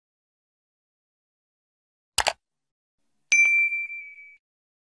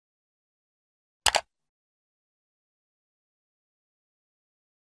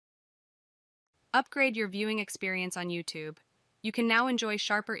Upgrade your viewing experience on YouTube. You can now enjoy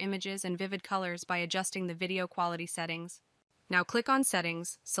sharper images and vivid colors by adjusting the video quality settings. Now click on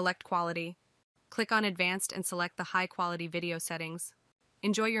Settings, select Quality. Click on Advanced and select the High Quality Video settings.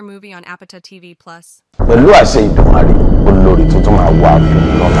 Enjoy your movie on APATATV+. Pẹ̀lú àṣẹ Ìdùmarè, olórí tuntun máa wà fún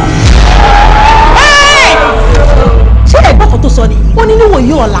lọ́la. Ṣé ẹ̀gbọ́n kan tó sọ ni? Ó ní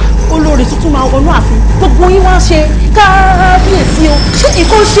níwòyí ọ̀la, olórí tuntun máa wọnú ààfin. Gbogbo yín wá ṣe kábíyèsí o. Ṣé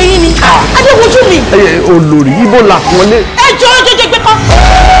nǹkan ṣe yín ni? Adéwojú mi. Olórí ibo là wọlé. Ẹ jọ̀ọ́ jẹjẹ gbé kan.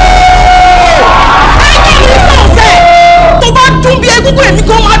 Ẹ jẹ́ mi sọ̀sẹ̀. Tó bá dún bí egúngún èmi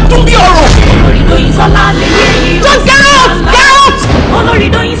kan máa dún bí ọ̀rọ̀. Olórí Dóyìnsọ́lá lè yé yìí. Just get out! Get out! Olórí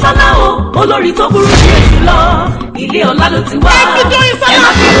Dóyìnsọ́lá o, olórí tó burú jù èṣù lọ. Ilé ọlá ló ti wá. Ẹ má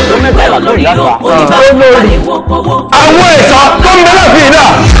fi olórí pé olórí o, oníbàárà wo kówó. Àwọn ẹ̀ṣọ́ tó ń bẹ láàfin náà.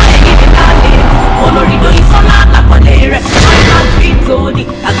 Olórí Dóyìnsọ́lá lápọ̀lé rẹ̀. Tony,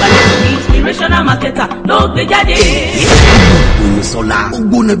 àgbàlẹ̀ inspirational marketer ló gbé jáde. Dóyìnsọ́lá ó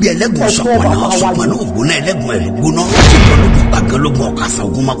gbóná bí ẹlẹ́gùn ṣọ̀pọ̀nà ṣùgbọ́n ó gbóná ẹlẹ́gùn ẹ̀ ló gbóná. Ṣùgbọ́n ló bí gbàgán lógun ọ̀kasà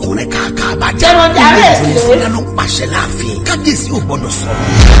ogun mọ́kùnrin kàkà àbájá. Dóyìnsọ́lá ló ń pàṣẹ láàfin. Kábíyèsí ò gbọ́dọ̀ sọ̀rọ̀.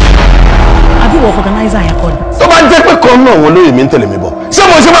 Àbí wọ organizer yẹn kọ́ ni. Tó bá jẹ́ pé kan náà wọn lóye mi ń tẹ̀lé mi bọ̀. Ṣé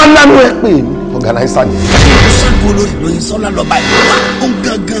mo ṣe máa ń lánú ẹ pé mi organizer ni? Ṣàgbọ́ olórí Dóyìnsọ́lá lọ́ba ìlú wa. Ó ń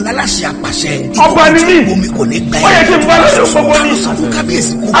gangan aláṣẹ àpàṣẹ. Ọba ni mí. Omi kò ní gbẹ. Ó yẹ kí n bá lọ́dọ̀ gbogbo ní. Sọ fún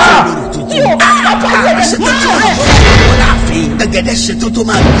kábíyèsí kó fún olórí tuntun. Àṣetò tí wọ́n wọ́n láàfin. Gẹ́gẹ́dẹ́ ṣètò tó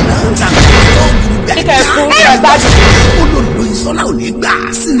máa gbiná. Kíkẹ́ fún ìgbàgbọ́. Olórí Dóyìnsọ́lá ò ní gbà.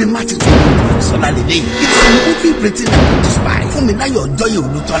 Sinimá ti tún Dóyìnsọ́lá lélẹ̀. It's a movie written and produced by Fúnmiláyọ̀ Ọjọ́yè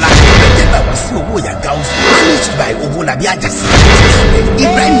Olútọ́lá. Ẹ̀jẹ̀ bá wá sí owó ìyá Gáúsù. Managed by Owólabí Àjàsí.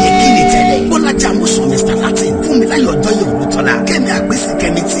 Ibrahim Yekini tẹ́lẹ̀. Bọ́lájà Mọ́sùn MrLatin. Fúnmiláyọ̀ Ọjọ́yè Olútọ́lá. Kẹ́mi Àgbésí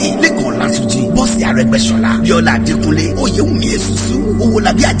Kẹ́mi tí. Lẹ́kọ̀ọ́ Látúnjí. Bọ́sì Arẹ́gbẹ́ṣọlá. Bíọ́lá Adékúnlé. Oyèwùmí Èsùsù.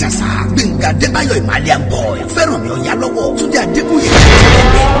 Owólabí Àjàsá. Gbẹ̀ngà Adébáyọ̀ Ìmàlẹ́à Boy. Fẹ́rànmi Ọ̀yálọ́wọ́. Túndé Adébóyè.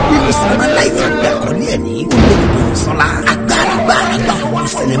 Nínú sinimá láìka gbé àkọlé ẹ̀ ní Olórí Dóyìnsọ́lá. Agbára àwọn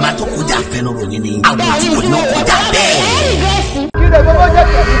sinimá tó kọjá àfẹnuròyìn ni. Àwọn òtún náà kọjá bẹ́ẹ̀. Kí lè gbogbo jẹ́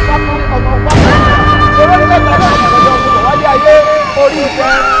pẹ̀lú pápá ọmọ pápá. Owó ní lẹ́gbẹ̀ẹ́ náà àgbàdo ọmọ wálé ayé. Orí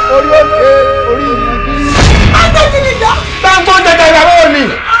ìfẹ́, orí òkè, orí ìyànjú. Àgbẹ̀jì nìjọ. Gbàgbọ́ jẹjẹ ìyàwó mi.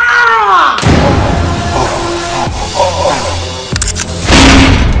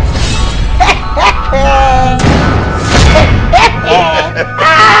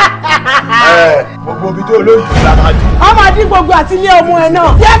 Gbogbo ibi tó lóyún la máa dín. A máa dín gbogbo àti ilé ọmọ ẹ náà.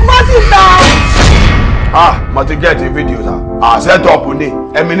 Yẹ gbọ́ sí ta. Mo ti gẹ́ẹ̀tì fídíò sá. Sẹ́tọ̀pù ni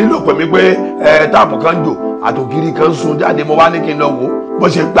ẹ̀mí nílò pè mí pé táàpù kan jò àtòkiri kan sun jáde mo wá ní kí n lọ wò bó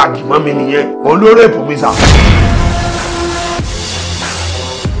ṣe gbàgì mọ́ mi nìyẹn. Òun ló rèpù mi sá.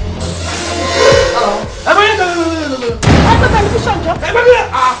 Ẹgbẹ́ tẹlifíṣàn jọ.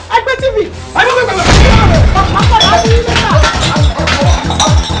 Ẹgbẹ́ TV.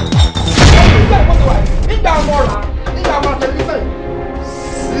 Nígbà mọ́ra tẹlifíṣàn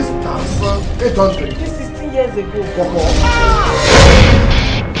 6,800. 16 years ago. Kọ̀kọ́.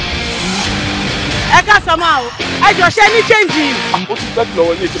 Ẹ ká sọ máa o. Ẹ jọ ṣe ní change. Ó ti tẹ́tù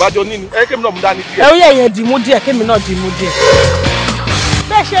lọ́wọ́ ní ìṣèbájọ́ níní. Kémi náà mú dání díẹ̀. Ẹ ó yẹ yẹn dìímú díẹ̀, kémi náà dìímú díẹ̀.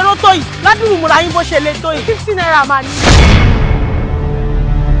 Bẹ́ẹ̀ ṣe ró tó yìí, ládùúgbò múra yín bó ṣe lè tó yìí, 50 naira máa ní.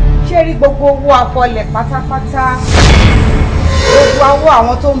 Ṣé rí gbogbo owó àfọlẹ̀ pátápátá? Gbogbo owó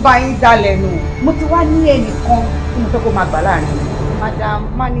àwọn tó ń bá yín dalẹ̀ nù. Mo ti wá ní ẹnìkan tí mo fẹ́ kó máa gbà láàrin. Madam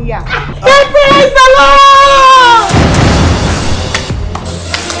Mania. Praise the Lord!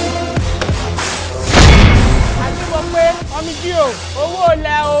 Àdúgbò pé ọmọ jí o, owó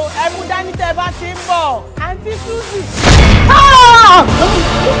olè o, ẹ mú dání tẹ́ bá ti ń bọ̀. Àǹtí Suzy.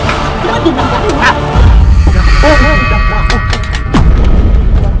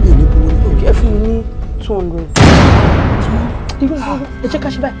 Ẹ fún mi ní 200. Ẹ jẹ́ ká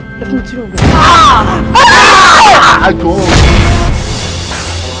ṣe báyìí, ẹ fún mi 300.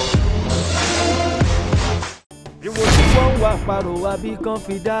 Ìwò tí wọ́n wà pàrọ̀ wá bí kan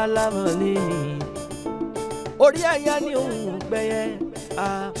fi dá lámọ̀ ní. Orí ẹ̀yà ni òun gbẹ̀yẹ,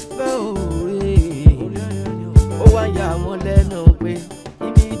 àfẹ́ òre. Ó wá yà wọ́n lẹ́nu pé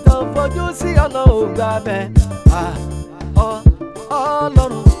ibi ìtàn fojú sí ọ̀nà ògbà bẹ́ẹ̀.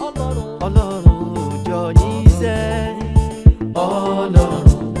 Ọlọ́run òjò yín sẹ́.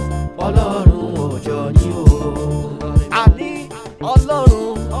 Ọlọ́run òjò yín o. Àní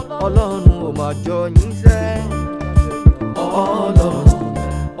Ọlọ́run ò máa jọ yín sẹ́.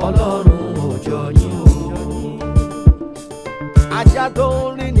 Ọlọ́run òjò yín o. Ajá tó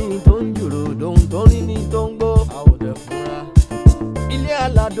ń rí ni tó ń jùrò dòun tó ń rí ni tó ń gbó. Àwòdẹ fúnra. Ilé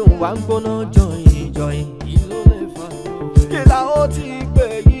aládùn wa ń gbóná jọyìn jọyìn. Kìlà ó ti gbè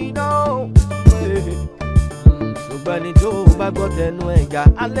yín náà. bá gbọ́ tẹnu ẹ̀gà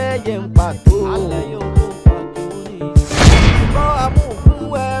alẹ́ yẹn ń pàtó. ṣùgbọ́n amúkún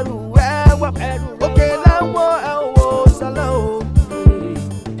ẹrù ẹwà òkè láwọn ẹ̀wọ̀ sálẹ̀ o.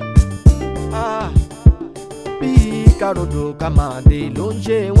 bí káròdò ká máa dé ló ń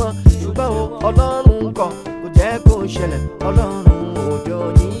ṣe wọ́n ṣùgbọ́n Ọlọ́run kọ̀ kò jẹ́ kó ṣẹlẹ̀ Ọlọ́run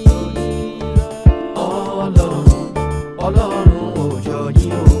Ojoyin. Ọlọ́run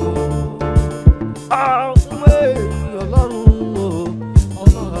Ojoyin o.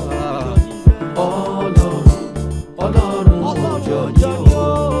 Ọlọ́run Ojoyin o.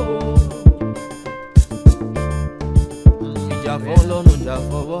 ìjà fún Ọlọ́run jà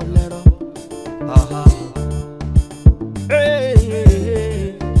fọwọ́ lẹ́rọ̀.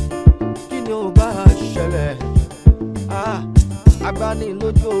 kí ni ó bá ṣẹlẹ̀?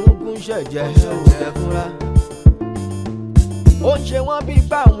 agbanilójú orúnkún ṣẹ̀jẹ̀ ẹ̀ fúnra. ó ń ṣe wọ́n bí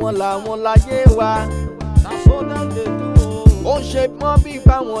báwọn làwọn láyé wa. ó ń ṣe wọ́n bí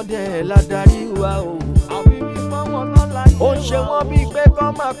báwọn dẹ̀ ládarí wa o. ó ń ṣe wọ́n bí pé kọ́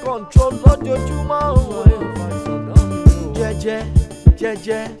máa control lójoojúmọ́. jẹ́jẹ́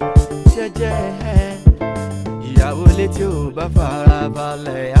jẹ́jẹ́ jẹ́jẹ́ ìyàwó létí ò bá fara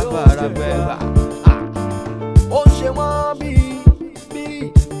balẹ̀ afárá bẹ́ẹ̀. ó ń ṣe wọ́n bí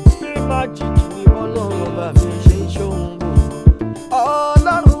májìkì ní Ọlọ́run bá fi ṣe ń ṣóhun bò.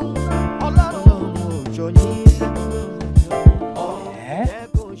 Ọlọ́run Ojoyin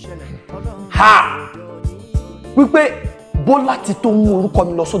ha wípé Bọ́lá ti tó mú orúkọ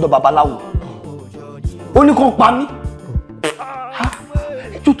mi lọ sọ́dọ̀ babaláwo ó ní kó pa mí.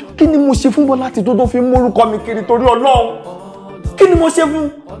 Kí ni mo ṣe fún Bọ́lá ti tó fi mú orúkọ mi kiri torí Ọlọ́run? Kí ni mo ṣe fún?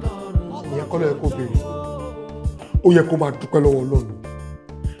 ìyẹn kọ́ ló yẹ kó béèrè, ó yẹ kó máa dúpẹ́ lọ́wọ́ Ọlọ́run.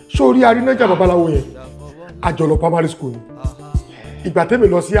 Sórí arínájà babaláwo yẹn àjọlọ primary school ni ìgbà tẹ́mi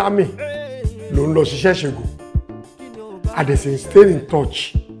lọ sí army ló ń lọ ṣiṣẹ́ ṣègùn adẹ̀sìn stay in touch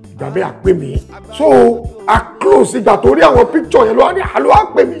ìgbà bẹ́ẹ̀ àpè mí so a close ìgbà tó rí àwọn picture yẹn ló wá ní àlọ́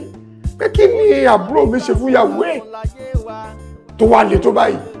àpè mí pé kí ni àbúrò mi ṣe fún ìyàwó ẹ̀ tó wá le tó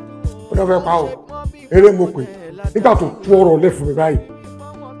báyìí ó náà fẹ́ pa ọ́ eré mo pè nígbà tó tú ọ̀rọ̀ lẹ̀ fún mi báyìí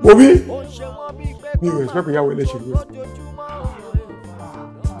mo bí mi ò expect pé ìyàwó ẹ̀ lè ṣe lóye.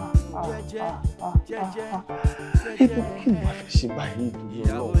 Ibo kí ni wàá fi ṣe báyìí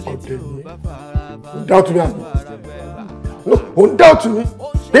ìdúró ọ̀dẹ̀ ni ó ń doubt mi àbí ó ń doubt mi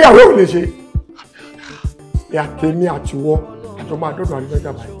níyàwó ò lè ṣe àtẹ̀mí àtiwọ́ àjọ máa dọ́dọ̀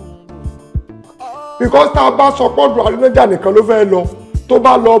àrínájà báyìí because tá a bá sọ pọ́dọ̀ àrínájà nìkan ló fẹ́ lọ tó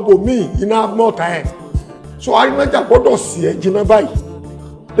bá lọ bòmíì iná mọ́ta ẹ̀ so àrínájà gbọ́dọ̀ sí ẹ jiná báyìí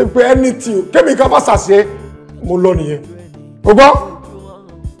pé anything kémi ká bá ṣàṣẹ mo lọ nìyẹn o gbọ́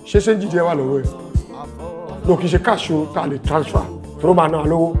ṣé ṣé ń jíjẹ wà lọ́wọ́ ẹ̀ ló kì í ṣe káṣó tá a lè transfer tó máa ná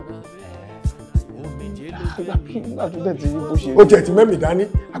lówó. ó tiẹ̀ ti mẹ́mì dání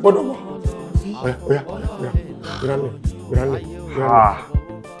a gbọ́dọ̀ mọ̀. Oya ìrànlẹ̀.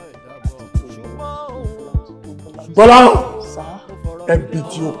 Bọ́lá ẹbí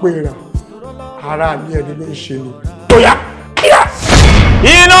tí ó pé ra ara ní ẹni ló ń ṣe ni. Oya.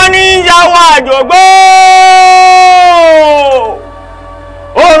 Iná ní ìyàwó àjògbó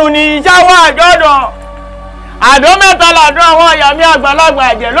òrùn ní ìyàwó àjọ̀dọ̀ àdó mẹ́ta làdún àwọn àyàmí àgbàlagbà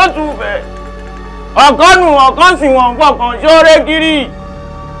ẹ̀jẹ̀ ló tún fẹ̀ ọ̀kan nù ọ̀kan sì wọ̀n fọkàn ṣóore kiri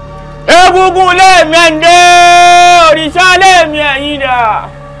egungun léèmí ẹ̀ǹdẹ́ òrìṣà léèmí ẹ̀yìn dà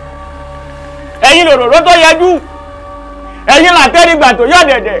ẹ̀yin lòròró tó yẹjú ẹ̀yin làtẹ́rìgbà tó yọ̀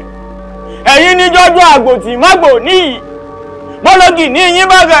dẹ̀dẹ̀ ẹ̀yin níjọ́jú àgbòtì mágbò níyì bọ́lọ́gì ní yín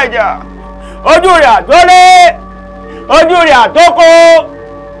bá gàjà ojú rẹ̀ àtọ́lé ojú rẹ̀ àtọ́kó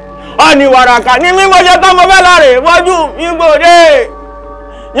ọ̀nì wàràkà ní mímọ́ ṣe tọ́mọ bẹ́ẹ̀ láre wọ́jú mi gbòde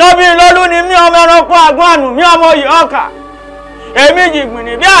yan bí lọ́lú ni mí ọmọ ẹranko àgún ànù mí ọmọ yìí ọkà èmi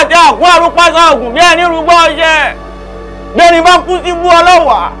jìgbìnì bí àti àkún arúpásá ògùn bí ẹni rúgbọ́ ọṣẹ gbẹni bá kú sí bú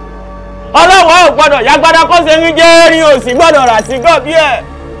ọlọ́wà ò gbọ́dọ̀ yágbádá kọ́sẹ̀ ń jẹ́ erin òsì gbọ́dọ̀ rà sí gọ́ bí ẹ̀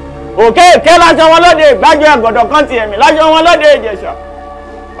òkè èké láṣọ wọn lóde ìgbájú ẹ̀gọ̀dọ̀ kan ti ẹ̀mí láṣọ wọn lóde ìjẹ̀ṣà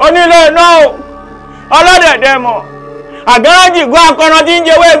onílé iná o ọlọ́dẹ̀dẹ̀ mọ̀ àgárájì gbọ́ akọrọ tí ń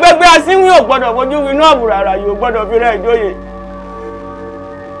jẹwé gbégbé asínwín ò gbọ́dọ̀ fojú inú ọ̀bùrà àrà yìí ò gbọ́dọ̀ fi rẹ̀ ìjòyè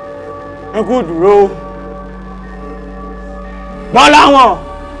ẹ kú dúró gbọ́ láwọn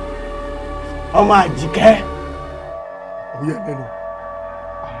ọmọ àjíkẹ́. òye ẹlẹ́nu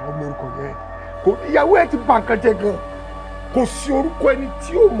àwọn ọmọ orúkọ yẹn kò ìyàwó ẹ ti bà nǹkan jẹ́ gan kò sí orúkọ ẹni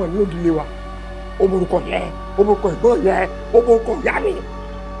tí ó mọ̀ nínú ìdílé wa ọmọ orúkọ yẹn ọmọ orúkọ ẹ̀gbọ́n yẹn ọmọ orúkọ ìyá mi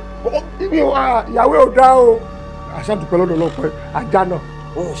ìyàwó ò dá o àṣàdùpẹ́ lọ́dọ̀ ọlọ́pẹ́ ajá náà.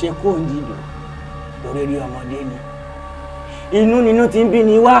 ó ṣe kó ń dìdò lórí rí ọmọdé ni inú nínú ti ń bí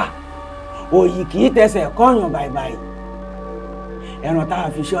ni wá òyì kì í tẹsẹ̀ kọ́yàn bàìbàì ẹran tá a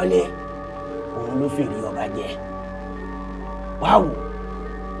fi ṣọ́lé òun ló fèrè ọba jẹ wá wò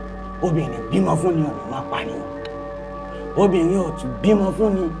obìnrin bímọ fún ni òun máa pa ni obìnrin ò tún bímọ fún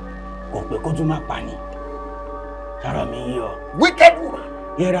ni kò pé kó tún máa pa ni sọ̀rọ̀ mi yí ọ. wicked woman.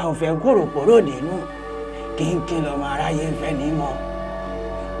 ìra òfẹ́ kòròkòrò dènú kínkín lọ́mọ aráyé ń fẹ́ ní mọ́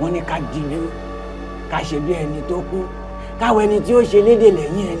wọ́n ní ká jíjú ká ṣe bí ẹni tó kú káwọn ẹni tí ó ṣe lédè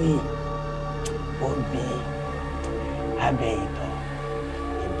lẹ́yìn ẹni obì abẹ́ ìtọ̀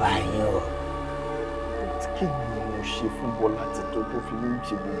ìbáyọ̀. kí ni mo ṣe fún Bọ́lá Tító tó fi ní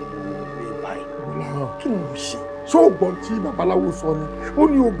ṣe gbogbo ìbáyìí? Bọ́lá kí ni mo ṣe? ṣé o gbọ́n tí babaláwo sọ ni ó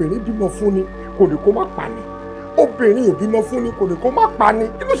ní obìnrin bímọ fún ni kò ní kó má pa ni obìnrin ò bímọ fún ni kò ní kó má pa ni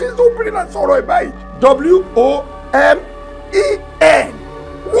kí ló ṣe ṣe obìnrin náà sọ̀rọ̀ ẹ̀ báyìí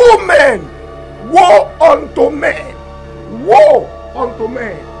WOMEN women woe unto men woe unto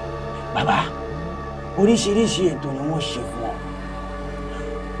men. bàbá oríṣiríṣi ètò ni wọ́n ṣe fún ọ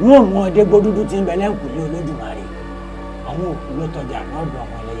wọn mú ọdẹ gbódúdú tí ń bẹ lẹ́kùnlé Olódùmarè àwọn òkú ló tọjà náà dùn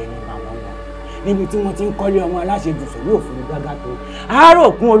àwọn ẹlẹ́yẹ ní bàwọn wọn níbi tí wọ́n ti ń kọ́lé ọmọ aláṣejù sórí òfurufú gágá tó àárò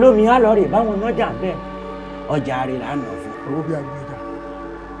kún olómi àlọ́rẹ̀ báwọn náà jà bẹ́ẹ̀ ọjà rẹ̀ lánàá fún. owó bí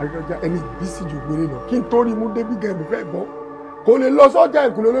àgbẹ̀dá ẹni ìbísí ju gbére lọ kí n tó rí mú débí gẹ̀ẹ́mì fẹ́ gbọ́ kò lè lọ sọ́jà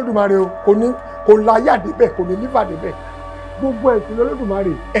ìkùnlé Olódùmarè o kò láyà débẹ̀ kò ní lífà débẹ̀ gbogbo ìkùnlé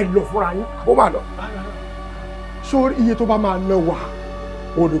Olódùmarè ẹ lọ fúnra yín ó máa lọ. sórí iye tó bá máa ná wà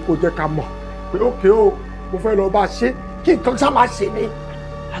ó ní kó jẹ́ ká mọ̀ pé ókè o mo fẹ́ lọ bá a ṣe kí nǹkan sá máa ṣe ni.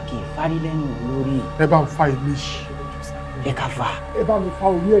 a kì í fárí lẹ́nu olórí. ẹ bá ń fa ilé yìí. ẹ ká fa. ẹ bá mi fa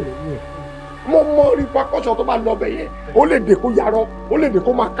orí ẹ̀ lẹ́yìn ẹ̀ mo mọ rí pakọ́sọ tó bá lọ bẹ̀ yẹn ó lè dè kó yarọ ó lè dè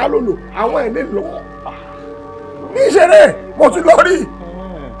kó máa ká lòlò àwọn ẹ̀ lè lọ. ní ìṣeré mo ti lọ rí.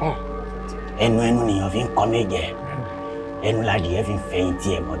 ẹnu nìyàn fi ń kọ́ méje ẹnu ládìyẹ fi ń fẹ̀yìn tí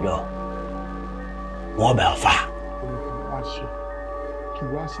ẹ mọ́jọ́ wọ́n bẹ̀ ọ́ fà. kí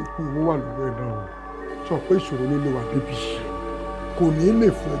wá sí pé owó wà lọ́wọ́ ẹ̀ náà sọ pé ìṣòro ló lè wà débi kò ní lè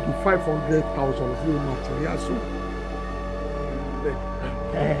fún ẹ ju 500,000 fún materials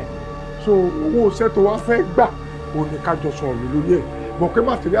so owó iṣẹ́ tó wá fẹ́ gbà ó ní ká jọ sọ̀rọ̀ lórí ẹ̀ bọ̀ pé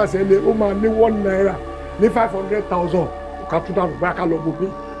materials ẹ lé ó máa ní 1 naira ní 500,000 ká tún dànù báyà ká lọ gbogbo.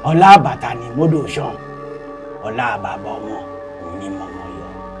 ọlá àbàtà ni mọ́dọ̀ sàn ọlá àbàbà ọmọ òun ni mọ̀mọ́ yọ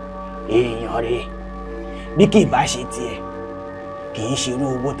èèyàn rẹ̀ bí kì í bá ṣe tiẹ̀ kì í ṣerú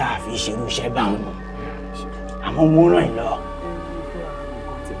owó tá a fi ṣerú iṣẹ́ bá wọn àmọ́ mo ràn yín lọ.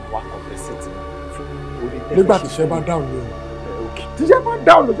 nígbà tíṣẹ́ bá dáhùn ni o tíṣẹ́ bá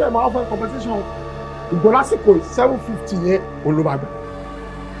dáhùn ló fẹ́ máa fẹ́ compensation ìgbọ́n lásìkò 750 yẹn olùbàdàn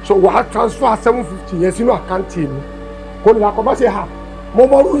so wàá transfer 750 yẹn sínú àkáǹtì mi kò ní àkọ́ bá ṣe hà mo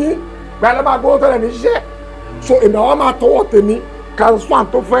mọ orú yín gbẹ́lẹ́ bá gbówó tẹ́lẹ̀ ní ṣiṣẹ́ so èmi àwọn máa tọwọ́ tèmi transfer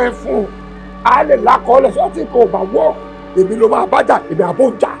tó fẹ́ fún un á lè lákọọ́lẹ̀ sọ́tì kò bá wọ́ èmi ló máa bájà èmi àbò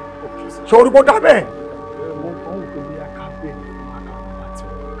jà so orí kó dá bẹ́ẹ̀.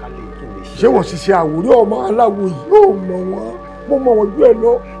 ṣé wọ́n ṣiṣẹ́ àwòrán ọmọ aláwo yìí yóò mọ̀ wọ́n mo mọ̀ wọ́n ju ẹ̀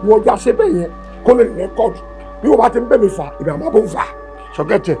lọ ìwọ̀n ọjà ṣe bẹ́ẹ̀ yẹn kó lè rẹ́kọ̀dù bí wọ́n bá ti ń bẹ̀ mí fà èmi àmọ́ bó ń fà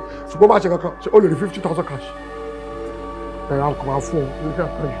ṣọ̀gẹ́tẹ̀ ṣùgbọ́n má ṣe kankan ó lè rí 50,000 cash ẹ̀rọ àkọ́ máa fún ọ nígbà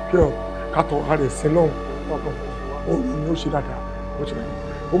kan yìí kí ọ kátó ara ẹ̀ sí náà ó ní ó ṣe dáadáa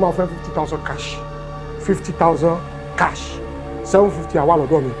ó máa fẹ́ 50,000 cash 50,000 cash 750 àwa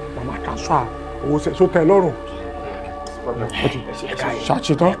lọ́dọ̀ mi màmá transfer owó ṣe tẹ́ lọ́rùn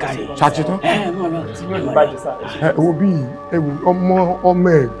ṣàtìtàn owó bíi ewu ọmọ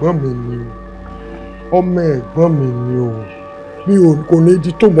ẹ̀gbọ́n mi ni ọmọ ẹ̀gbọ́n mi ni o mi ò kò ní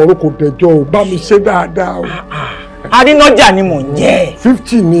di tó mọ́rọ́ kò dẹjọ́ o bá mi ṣe dáadáa o. arínájà ni mò ń jẹ́.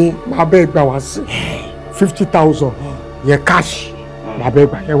 50 ni màá bẹ́ẹ̀ gbà wá sí 50,000 yẹn káàṣì màá bẹ́ẹ̀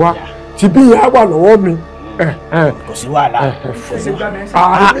gbà yẹn wá tí bí yẹn á wà lọ́wọ́ mi. kò sí wàhálà.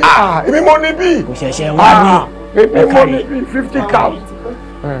 èmi mo ní bí. kò ṣẹ̀ṣẹ̀ wá ní. èmi mo ní bí 50,000.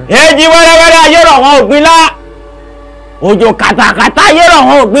 èjì wẹ́rẹ́wẹ́rẹ́ ayé rọ̀ wọ́n ògbìn lá òjò kàtàkàtà ayé rọ̀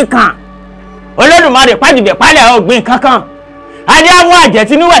wọ́n ògbìn kan Olódùmarè pàdìbẹ̀ pálẹ̀ ògbìn kankan adé àwọn àjẹ́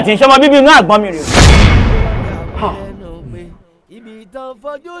tinúwẹ̀ tí ń ṣọmọ bíbí inú àgbọ̀n mi rè.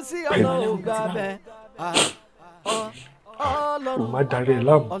 Mo má darí ẹ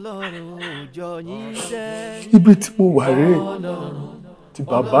láàmú ibi tí mo wà rèé tí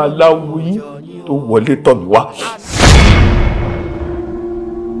bàbá aláwo yìí tó wọlé tọ̀ mí wá.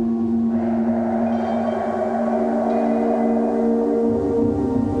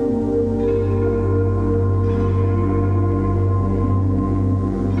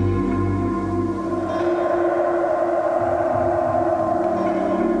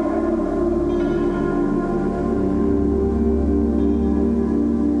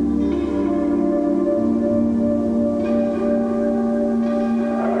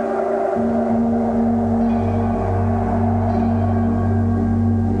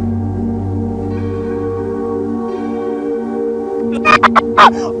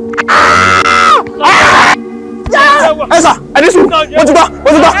 Ẹ̀sà ẹni sùn mo ti gbọ́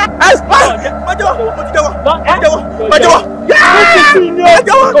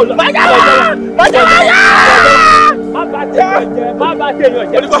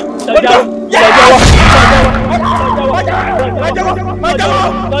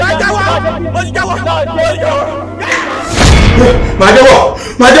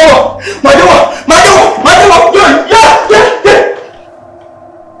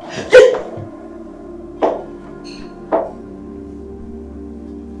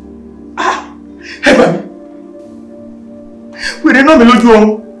wèrè náà mi lójú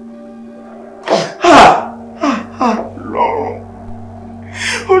ọrùn.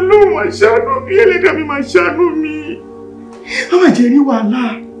 Ọlọ́run máa ṣàánú mi, ẹlẹ́dàá mi máa ṣàánú mi. A máa jẹ́ rí wàhálà.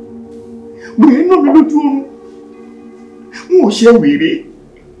 Wèrè náà mi lójú ọrùn. N ò ṣe wèrè.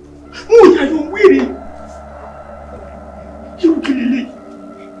 N ò yàyọ̀ wèrè. Irú kí lélẹ̀?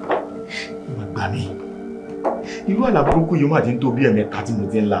 Má gbà mí. Irú àlá burúkú yìí máa ti ń tó bí ẹ̀mẹ́ta tí mo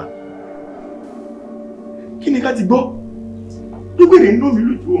ti ń là. Kí ni ká ti gbọ́? Wèrè náà mi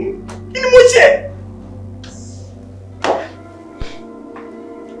lójú ọrùn. Kí ni mo ṣe?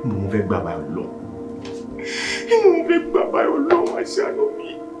 Mo fẹ́ gbà báyọ̀ lọ. Mo fẹ́ gbà báyọ̀ lọ, àṣàánú mi.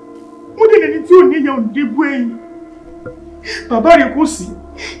 Mo dẹ̀ lẹ́ni tí ò ní ìyá òǹdé bú ẹ̀yìn. Bàbá rẹ̀ kò sí,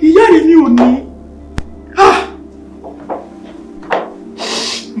 ìyá rẹ̀ ní òní.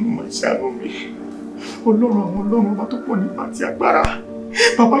 Àṣàánú mi. Ọlọ́run àwọn ọlọ́run ọba tó pọ̀ nípa ti agbára.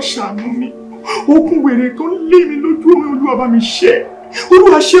 Bàbá ṣàánú mi. Ogun wèrè tó ń lé mi lójú omi Olúwa bá mi ṣẹ́.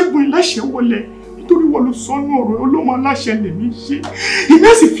 Olúwa ṣẹ́gun ìláṣẹ wọlé. Nítorí wọ́n ló sọ́nù ọ̀rọ̀ olómọ aláṣẹ lèmi ṣe. Ìmí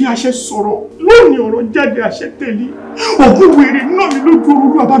sì fi àṣẹ sọ̀rọ̀ lónìí ọ̀rọ̀ jáde àṣẹ tẹ̀lé. Ògùn wèrè náà mi lójú oorun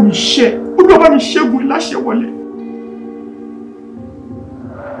Olúwa bá mi ṣẹ́. Olúwa bá mi ṣẹ́gun ìláṣẹ wọlé.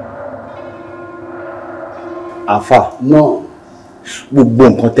 Àfà náà gbogbo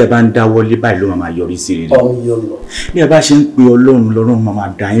nǹkan tẹ́ bá ń dáwọ́lé báyìí ló máa yọrí sí rere. Bí ẹ bá ṣe ń pe Ọlọ́run lọ́rùn máa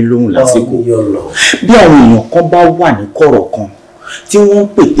dá yín lóhùn lásìkò. Bí àwọn èèyàn kan bá wà ní kọ̀rọ̀ kan tí wọ́n ń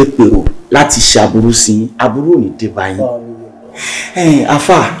pètèpèrò láti ṣàbúrú sí yín, aburú ò ní dé bá yín.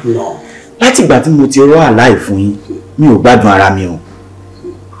 Àfà láti ìgbà tí mo ti rọ́ àláì fún yín mi ò gbádùn ara mi o.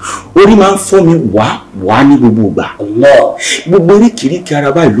 Orí máa ń fọ́ mi wá ní gbogbo ìgbà. Gbogbo oríkìíríkìí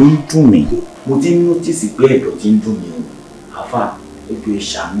ara báyìí ló ń dùn mí. Mo ti ń nọ́tìsì pé ẹ̀dọ̀ ti ń dùn mí o. Àfà ẹjọ́ ẹ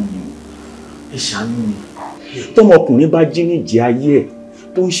ṣàánú mi o, ẹ ṣàánú mi. Tọmọkùnrin bá jí níjì ayé ẹ̀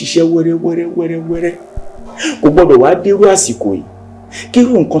tó ń ṣiṣẹ́ wẹ́rẹ́wẹ́rẹ́ kò gbọ́dọ̀ wá dérú àsìkò yìí kí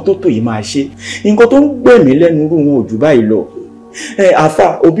irú nǹkan tó yìí máa ṣe. Nǹkan tó ń gbẹ̀mí lẹ́nu irú wọn ò jù báyìí lọ.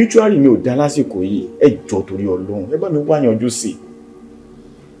 Àfà obituary mi ò dá lásìkò yìí, ẹ jọ̀ọ́ torí Ọlọ́run ẹ bá mi wá yanjú sí i.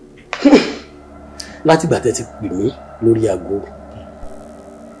 Látìgbà tẹ́ ti pè mí lórí aago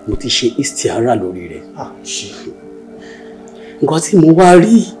mo ti ṣe istiara lórí rẹ̀. Nǹkan tí mo wá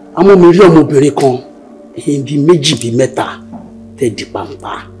rí àmọ́ mi rí ọmọbìnrin kan bí méjì bí mẹ́ta tẹ́ di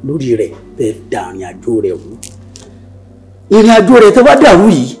pàǹpà lórí rẹ̀ tẹ́ da ìrìn àjò rẹ̀ wú. Ìrìn àjò rẹ̀ tẹ́ wá dàrú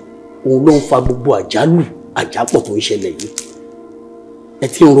yìí òun ló ń fa gbogbo àjálù àjápọ̀ tó ń ṣẹlẹ̀ yìí. Ẹ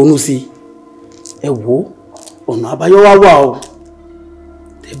ti ń ronú sí ẹ wò ọ̀nà àbáyọ wá wà o.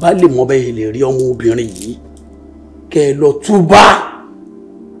 Tẹ́ bá lè mọ bẹ́ẹ̀ lè rí ọmọbìnrin yìí kẹ́ ẹ lọ túbá.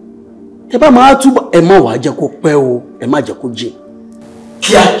 Tẹ́ bá máa túbá ẹ má wàá jẹ́ kó pẹ́ o, ẹ má jẹ́ kó jìn.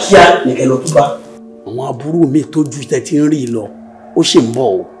 Kíákíá ní kẹ́ lọ túbá. Àwọn aburú mi tó ju tẹ́ ti ń rí lọ ó ṣì ń bọ̀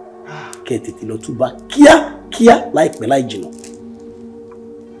o. Kẹ́ tètè lọ túbá kíákíá láìpẹ́ láì jìnnà.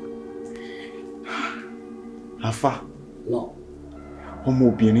 Àfà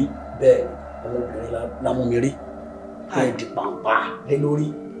ọmọbìnrin. Bẹ́ẹ̀ ọmọbìnrin la mú mi rí. Kẹ́ di pàǹpà lé lórí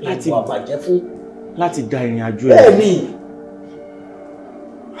láti bàjẹ́ fún. Láti da ìrìn àjò ẹ̀. Bẹ́ẹ̀ ni.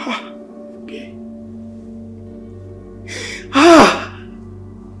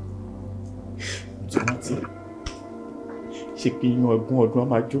 Ṣé pé inú ọgbọ̀n ọdún a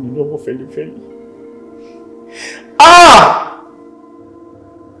máa jó ní lọ́wọ́ fẹ́lẹ́fẹ́lẹ́.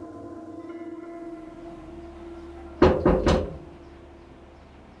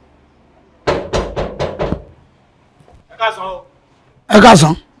 Ẹ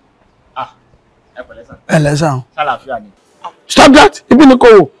káàsán. Ẹ pẹ̀lẹ́ sà. Ẹ lẹ́sàn. Ṣàlàáfíà ni. Stop that! Ibi ni kò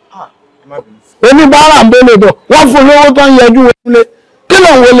wò. Oníbàárà ń bẹ́lẹ̀ bọ̀, wọ́n fún lówó tó ń yẹjú wọlé. Kí ló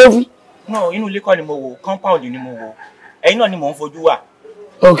ń wọlé fún? No, inú ilé kọ́ ni mo wò, compound ni mo wò. Ẹ̀yin náà ni mò ń fojú wà.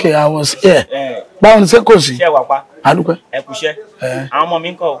 Okay, I was here. Báwo ni ṣé kò sí? Ṣé wà pa? Adúpẹ́. Ẹ kúṣẹ́. Àwọn ọmọ mi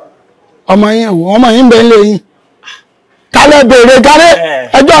ń kọ́. Ọmọ yín wò, ọmọ yín bẹ́ẹ̀ lé yín. Kálẹ̀ béèrè kálẹ̀,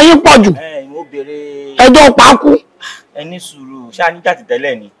 ẹjọ́ yín pọ̀ jù. Mo béèrè. Ẹjọ́ pákú. Ẹ ní sùúrù, ṣáà níjà ti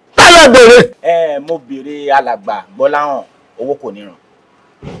tẹ́lẹ̀ ni. Kálẹ̀ béèrè. Mo béèrè alàgbà Gbọ́láhàn, owó kò ní ràn.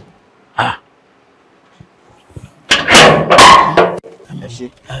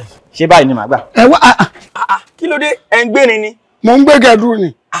 ṣé báyìí ni màá gbà. ẹ wá kí ló dé ẹ ń gbérin ni. mo ń gbé gẹdúró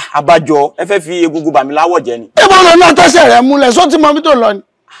ni. àbájọ ẹ fẹ́ fi egungun bà mí láwọ̀ jẹ́ ni. ẹ bá lọ náà tẹ́sẹ̀ rẹ̀ múlẹ̀ só tí mo bí tó lọ ni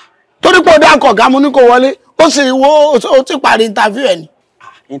torí pé ó dá kọ̀ọ̀gá mo ní kó wọlé ó sì wo ó ti parí interview ẹ̀ ni.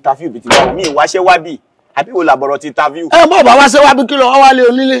 interview bìí ti bá mi ìwáṣẹ́ wá bì àbí wo làbọ̀rọ̀ ti interview. ẹ bọ́ bá wá ṣe wá bí kí lọ wá wálé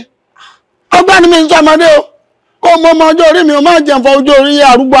onílé ọgbẹ́ni mi ń sọ ọmọdé o kó mọ ọmọ ọjọ́ orí mi ò máa jẹun fọ ojú orí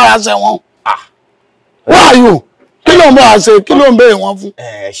arúgbó ara ṣẹ̀wọ̀n. wá yò kí ló ń bọ̀ àṣẹ kí ló ń béèrè wọn fún.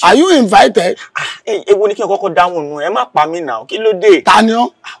 are you invited. ewu ni kí n kọ́kọ́ dáhùn nù ẹ má pa mí nà kí ló dé. ta ni ọ́.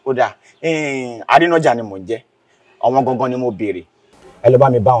 ó dà Aderinoye ni mò ń jẹ́ àwọn gangan ni mo béèrè ẹ lọ bá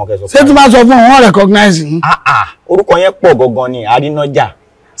mi bá wọn kẹsàn. ṣé tí máa sọ fún wọn recognize yín. orúkọ yẹn pọ̀ gangan ni Aderinoye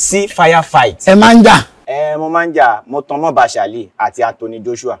sí firefight. ẹ máa ń jà. mo máa ń jà mo tan mọ́ Bashali àti Anthony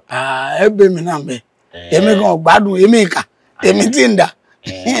Joshua. ẹ bẹ mi náà bẹ èmi gan gbádùn èmi ìkà èmi tí ń dà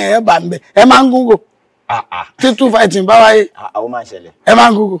ẹ bá ń bẹ ẹ máa ń gúngò tí two fighting bá wáyé ó máa ń ṣẹlẹ̀. ẹ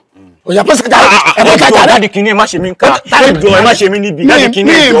máa ń gúngò òyà pẹ́sẹ̀ jáde ẹ bọ́ jáde. dáàdì kìíní ẹ má ṣe mí ń ká ẹjọ́ ẹ má ṣe mí níbi dáàdì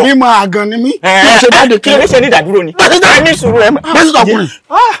kìíní ẹjọ́. mi ìbímọ àgàn ni mí ṣe dáàdì kìíní. kí ló ṣe ní ìdádúró ni. ẹ ní sùúrù ẹ má. bẹ́sẹ̀ tọkùnrin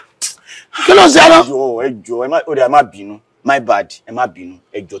kí ló ṣe ẹ lọ. ẹjọ́ ẹ má bínú my bad ẹ má bínú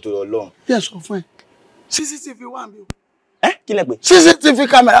ẹjọ́ tó lọ lọ́hùn. bí ẹ sọ fún ẹ CCTV wà níbí o. kí lẹ pé. CCTV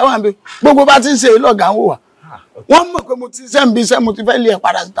camera wà níbí gbogbo bá ti ń ṣe ìlọ́gà ń wò wá wọ́n mọ̀ pé mo ti ṣe ń bí iṣẹ́ mo ti fẹ́ lé ẹ̀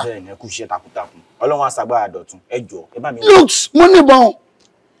padà síta. bẹ́ẹ̀ni ẹ kú iṣẹ́ takuntakun Ọlọ́run àṣàgbára dọ̀tun ẹjọ́ ẹ bá mi. looks mo níbọn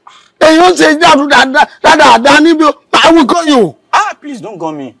èèyàn ṣe jáde dáadáa níbi o I will call you. Please don't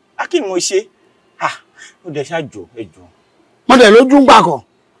gun me kí ni mo ṣe ó dẹ̀ ṣáàjò ẹjọ́. mo dẹ̀ lójú ń pàkọ́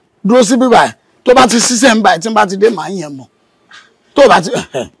dúró sí bíbá ẹ̀ tó bá ti ṣiṣẹ́ ń bá ẹ̀ tí n bá ti dé màá yẹn mọ̀ tó bá ti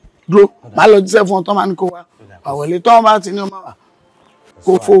dúró màá lọ jíṣẹ́ fún ọ tó máa ní kó wá àwọ̀lé tó bá ti ní ọmọ wa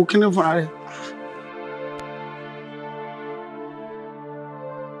kó fo kíní fúnra rẹ̀.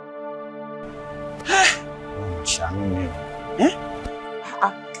 ṣàánú mi o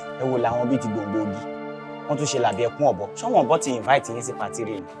ẹ wo làwọn bíi ti gbòǹgbò ogi wọn tún ṣe làbí ẹkún ọ̀bọ ṣọwọn ọ̀bọ ti invite yín sí pàtí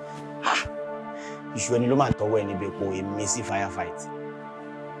rẹ ni ìṣù ẹni ló máa tọwọ́ ẹni bẹ po èmi sí firefight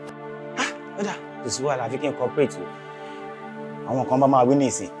kódà kò sí wàhálà àfi kí n cooperate o àwọn kan bá máa wí ní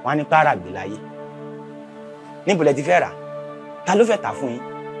ìsìn wọn á ní pààrà gbé láyé níbo lẹ ti fẹ́ rà ta ló fẹ́ tà fún yín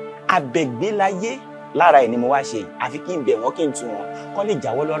abẹ́gbé láyé lára ẹ̀ ni mo wá ṣe yìí àfi kí n bẹ̀ wọ́n kí n tu wọn kọ́ lè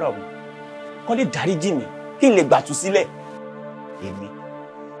jáwọ́ lọ́rọ̀ mi kọ́ lè dáríjì mi kí n lè gbàtú sílẹ̀ èmi.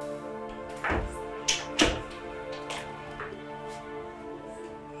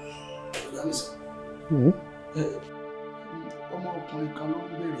 ọmọkùnrin kan ló ń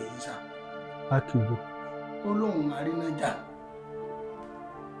béèrè yìí sá. Akíbo. ó lóun Aderinoye.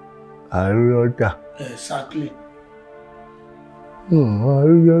 Aderinoye. Exactly.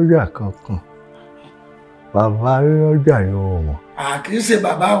 Aderinoye kankan. Bàbá Aderinoye ni ó mọ̀. Kì í ṣe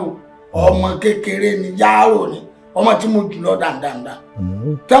bàbá o ọmọ kékeré ni yáàrò ni ọmọ tí mo jù lọ dáadáa.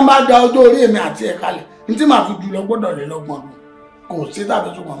 tí wọ́n bá da ọjọ́ orí èmi àti ẹ̀ kalẹ̀ ní tí màá fi jù lọ gbọ́dọ̀ lé lọ́gbọ̀n ọdún kò sí tàbí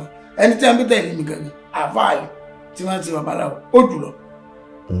tó kàn mí ẹni tí wọ́n bí tẹ̀lé mi gẹ́gẹ́ àfáàlì tí wọ́n ti babaláwo ó jù lọ.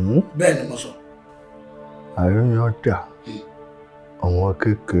 bẹ́ẹ̀ ni mo sọ. Aderinoye ọmọ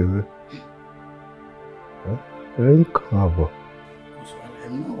kékeré ẹ ń kàn àbọ̀.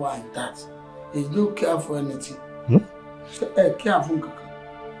 I'm not one that. You don't care for anything. Care for kankan.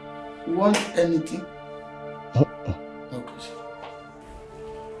 You want anything? Okay.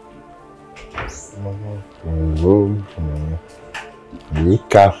 You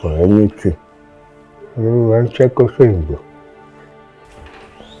care for anything. You want to go single.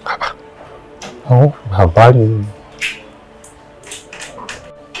 Oh, bàbá ni.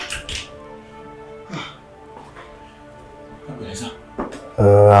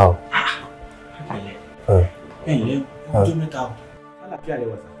 Wow. Ẹ̀yin ọjọ́ mẹ́ta o. Àlàáfíà lẹ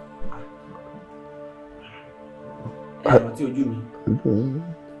wà sá. Ẹ rántí ojú mi.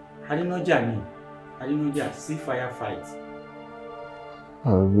 Aderinoye ni. Aderinoye sí firefight.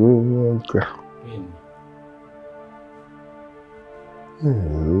 Aderinoye.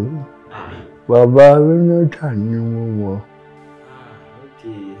 Bàbá Aderinoye ni mo mọ̀.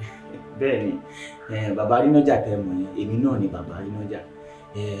 Bẹ́ẹ̀ni, bàbá Aderinoye tẹ́ mọ̀ yẹn, èmi náà ni bàbá Aderinoye.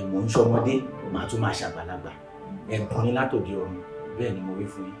 Mò ń ṣọmọdé, màá tún máa ṣàgbàlagbà. Ẹ̀bùn ni látòdì ọ̀run, bẹ́ẹ̀ ni mo wí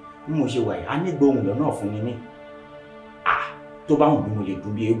fún yín. Bí mo ṣe wà yìí, a ní gbóhùn lọ́nà fún ni mí. Tó bá wùn mí mo lè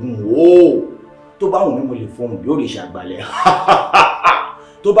dún bí eégún o. Tó bá wùn mí mo lè fohùn bí òrìṣà àgbàlẹ̀.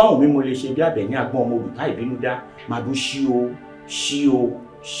 Tó bá wùn mí mo lè ṣe bí àbẹ̀ ní agbọ́n ọmọ òrùka ìbínú dá. Màá dún ṣí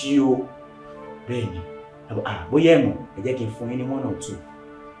o. Bẹ́ẹ̀ ni, bóyá ẹ̀mọ̀, ẹ jẹ́ kí n fún yín ní 1 or 2.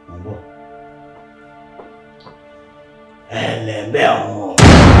 Mò ń bọ̀. Ẹlẹ́bẹ̀ ọ̀hún.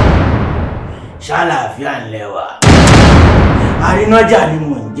 Ṣàlàáfíà ńlẹ̀ wà. Aderinoye ni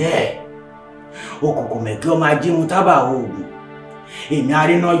mò ń jẹ́. Òkùnkùn mẹ́kí ọmọ ajímú tábà oògùn. èmi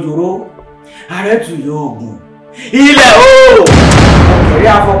Arinayoro arẹ́tùyọ̀ ogun ilẹ̀ o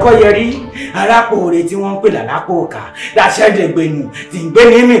ọ̀kẹ́rẹ́ afọkọ́yẹrí arápòore tí wọ́n ń pè lálápò ọ̀kà dáṣẹ́dẹ̀gbẹ̀nù tí ń gbé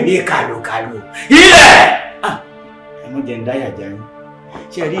ní mìbí kàlòkàlò ilẹ̀. ẹ mọ jẹ́ ń dáyà jáde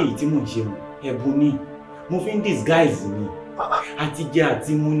ṣé ẹ rí èyí tí mò ń ṣe ẹ̀bùn ni mo fi ń disguise ni àti jẹ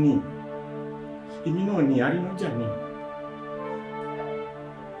àti mú ni èmi náà ni arínájà ni.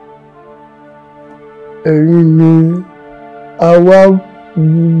 ẹ̀yin ni àwa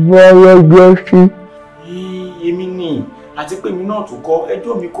bọ́lọ́gbọ́ sí. èmi ni àti pé èmi náà tún kọ́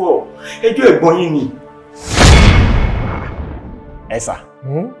ẹjọ́ mi kọ́ ẹjọ́ ẹ̀gbọ́n yín ni. ẹ sà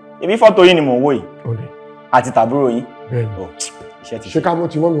ibi fọ́tò yín ni mò ń wò yìí àti tàbúrò yín. iṣẹ́ ti ṣe ká mọ́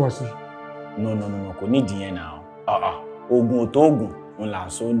ti wọ́n mi wá sí. no kò nídìí yẹn náà oògùn ò tó oògùn òun là ń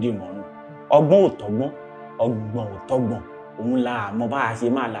so ń dì mọ́nú ọgbọ́n ò tọ́gbọ́n ọgbọ́n ò tọ́gbọ́n òun là mọ bá a ṣe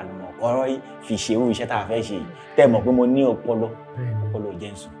máa lànà mọ̀ kọ́rọ́ yìí fi ṣe irú iṣẹ́ tá a fẹ́ ṣe yìí tẹ́ mọ̀ pé mo ní ọpọlọ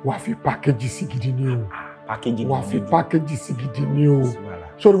jẹ́nsùn. wàá fi pákéjì sí gidi ni o pákéjì wàá fi pákéjì sí gidi ni o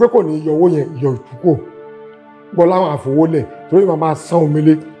sórí pé kò ní yọ owó yẹn yọ ìtúkò gbọ́ láwọn àfọwọ́lẹ̀ torí màá máa sán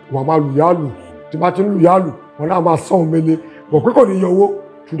omele wàá máa lù yálù tí bá ti ń lù yálù wọn náà máa sán omele bọ̀ pé kò ní yọ owó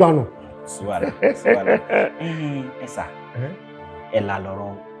ṣùdánù. síwára ẹ sà ẹ là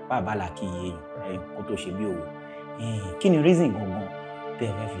lọ́rọ̀ bàbá là kí iye yìí kó tó ṣe bí òwò kí ni reason gangan tẹ́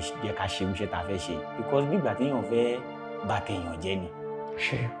ẹ fẹ́ fi jẹ́ ká ṣe iṣẹ́ tá a fẹ́ ṣe because nígbà téèyàn fẹ́ bà tèèyàn jẹ́ ni.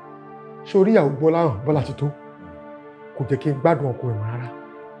 ṣé orí ìyàwó Bọ́lá ti tó kò jẹ́ kí n gbádùn ọkọ ẹ̀ mọ́ rárá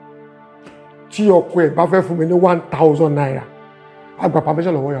tí ọkọ ẹ̀ bá fẹ́ fún mi ní 1,000 naira á gba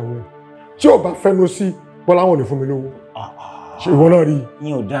permission lọ́wọ́ ìyàwó ẹ̀ tí ò bá fẹ́nu sí Bọ́lá wọn ò lè fún mi lówó ṣe ìwọ náà rí i.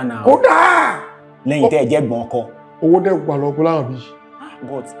 yín ò dáná kó dáa lẹ́yìn tẹ́ ẹ jẹ́ gbọ́n ọkọ. owó dẹ̀ wà lọ Bọ́lá wọn bí.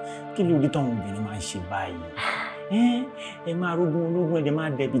 but kí ló dé táwọn obìnrin máa ń ṣe báyìí ẹ máa rógún ológun ẹ̀ dẹ̀ máa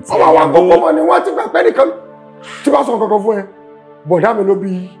dẹ̀bi tí. ọmọ àwọn àkọ́kọ́ mọ́ ni wọ́n ti gbà pẹ́ nìkan tí bá sọ kankan fún ẹ bọ̀dá mi ló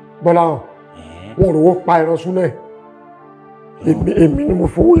bí Bọ́lá hàn wọn ò rówó pa ẹran súnlẹ̀ èmi ni mo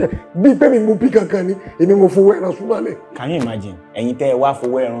fowó yẹn bí pé mi mú bí kankan ni èmi mo fowó ẹran súnlẹ̀ lẹ̀. can you imagine ẹ̀yin tẹ́ ẹ wá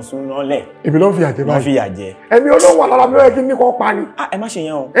fowó ẹran súnlẹ̀ lẹ̀. èmi ló ń fi àjẹ báyìí. ló ń fi àjẹ. ẹ̀mí Ọlọ́run alára mi ló yẹ kí n ní kọ́ pa ni. ẹ má ṣe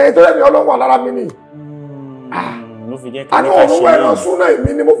yẹn o. tó yẹ mi Ọlọ́run alára mi ni. ló fi jẹ́ kí ní ká ṣe yẹn. àní ẹran súnlẹ̀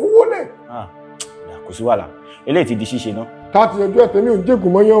èmi ni mo fowó lẹ̀. kò sí wàhálà eléyìí ti di ṣíṣe náà. táàtì ẹjọ́ ẹ̀tẹ́ mi ò ń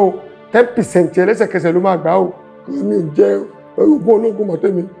jẹ́gùn mọ́yán o 10% ẹlẹ́sẹ̀kẹsẹ̀ ló máa gbà o mi ò jẹ́ ogún ológun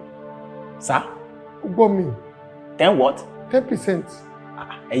mọ̀tẹ́ mi. sá. ó gbọ́ mi. 10 what? 10%.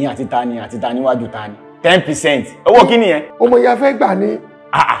 ẹ̀yin àti ta níwájú ta ni 10% owó kí nìyẹn. ọmọ ìyá fẹ́ gbà ní.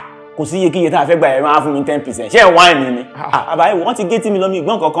 kò sí iyekíye tá a fẹ́ gbà ẹ̀ máa fún mi 10% ṣé ẹ̀ wá ẹ̀mí ni. àbáyé wọ́n ti gé tí mi lọ mi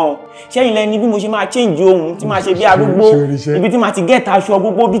ìgbọ́n kankan o ṣẹ́yìn lẹ́ni bí mo ṣe máa change ohun tí máa ṣe bí arúgbó ibi tí máa ti get aṣọ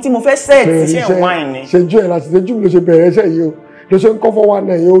gbogbo ibi tí mo fẹ́ set ṣé ẹ̀ wá ẹ̀ ni. ṣèjú ẹ̀ láti ṣèjú mi ló ṣe bẹ̀rẹ̀ ẹṣẹ́ yìí o ló ṣe ń kọ́ fọ́ wa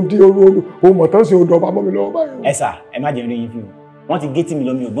náà yìí ó dí ohun mọ̀tán sí odò ọba mọ́ mi lọ́wọ́ báyìí. ẹ sà ẹ má jẹ́ rí yín fi wọ́n ti gé tí mi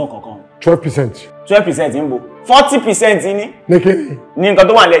lọ mi ìgbọ́n kankan. 12%. 12% ń bo 40% ní. ní kíni. ní nǹkan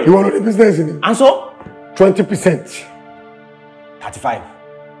tó wà lẹ́yìn. ìwọ ló ní business ni. and so. 20%. 35.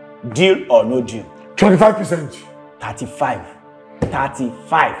 Deal or no deal? 25%. 35.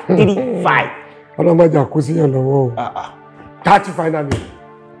 35. 35. ọlọ́mọdé àkóso yẹn lọ́wọ́ o. 30 finally.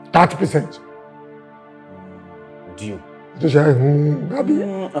 30%. Deal. tó ṣe àbí.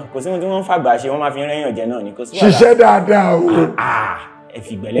 kò sí ohun tí wọ́n ń fàgbà ṣe wọ́n máa fi ń rẹ́yàn jẹ náà ni kò sí wàhálà. ṣiṣẹ́ dáadáa o. ẹ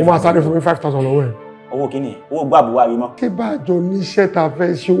fi gbẹ̀lẹ́ fún mi. mo máa sáré fún mi 5,000 lọ́wọ́ ẹ̀. owó kíni owó gbọ́ àbúwá rí mọ́. kí bá àjọ níṣẹ́ ta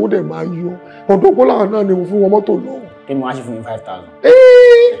fẹ́ ṣe owó dẹ̀ máa yọ ọdún kó láwọn náà ni mo fún wọn mọ́tò lọ. kí ni wọ́n á ṣe fún mi 5,000.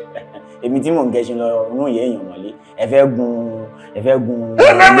 èmi tí mò ń gẹṣin lọ inú ìyá èèyàn mọ́lé ẹ fẹ́ gun.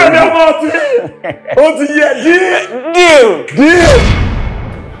 ẹlẹ́gbẹ̀ẹ́ ni ọmọ ọtí ó ti yẹ deal.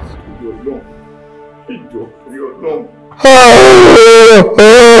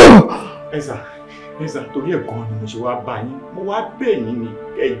 ẹ̀sà torí ẹ̀ gan ni mo ṣe wá bá yín mo wá bẹ̀ yín ni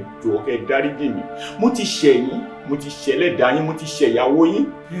ẹ jọ̀ọ́ kẹ́ dáríjì mi mo ti ṣẹ̀ yín mo ti ṣẹlẹ́dàá yín mo ti ṣẹ̀yàwó yín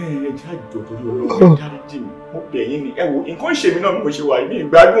ẹ jẹ́ àjọ torí Ọlọ́run dáríjì mi mo bẹ̀ yín ni ẹ wo nǹkan ṣe mí náà bí mo ṣe wà ní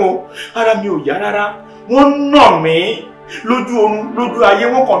ìgbádùn o ara mi ò yá rárá wọ́n nà mí lójú oorun lójú ayé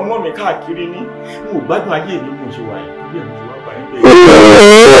wọ́n kàn nà mí káàkiri ní mo gbádùn ayé mi mo ṣe wà yìí bí ẹ mo ṣe wá bá yín bẹ̀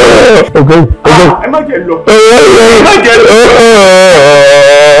ẹ má jẹ́ lọ ẹ má jẹ́ lọ.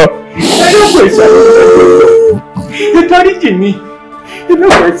 Ẹlẹ́kọ̀ọ́ ìṣàánú mi. Ìdáríjì mi.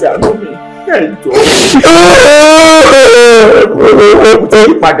 Ẹlẹ́kọ̀ọ́ ìṣàánú mi. Ẹ jọ̀ọ́. Mo ti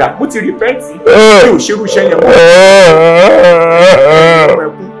yí padà, mo ti rìpẹ́ǹtì. Mi ò ṣerú iṣẹ́ yẹn mọ́.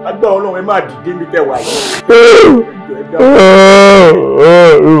 Agbára Ọlọ́run ẹ máa dìde mi tẹ̀ wá yìí.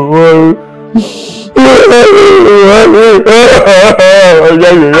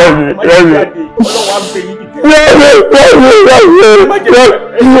 Ọlọ́run á gbé yín dìde.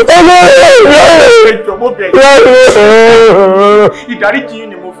 ìdáríjì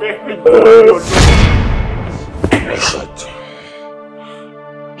ni mo fẹ́.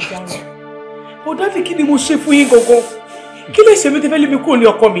 Mo dáàdì kí ni mo ṣe fún yín gangan? Kí lè ṣe mi tẹ́ fẹ́ lé mi kúrò ní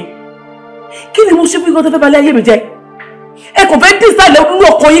ọkọ mi? Kí ni mo ṣe fún yín gangan tẹ́ fẹ́ balẹ̀ ayé mi jẹ́? Ẹ kò fẹ́ dísàlẹ̀ nínú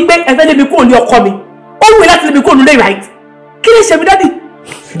ọkọ yín pé ẹ fẹ́ lé mi kúrò ní ọkọ mi. Ó wù láti lé mi kúrò nílé right. Kí lè ṣe mi dáàdì?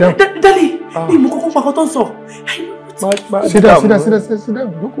 Dáàdì, mi mú kókó pa kó tó ń sọ. Sit down,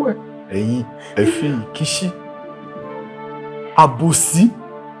 jókòó ẹ. Ẹ̀yin ẹ fi ìkíṣí, àbòsí,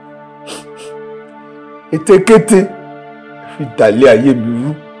 ètekéte fi dàlé ayé mi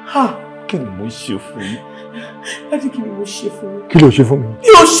rú. Kí ni mo ṣe fún yín? Dáàdì, kí ni mo ṣe fún yín? Kí ló ṣe fún mi? Mi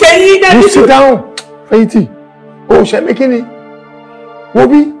ò ṣe yín, dáàdì. Sit down, Fẹ́yìntì. O ṣe mí kí ni? Wo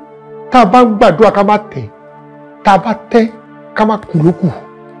bí tá a bá ń gbàdúrà ká má tẹ̀, tá a bá tẹ́ ká má kù lókù.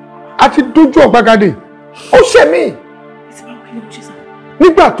 A ti dójú ọ̀gbagadè. Ó ṣe mí.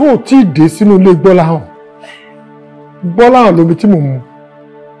 Nígbà tó o tí ì dé sínú ilé Gbọ́láhàn lómi tí mò ń mu.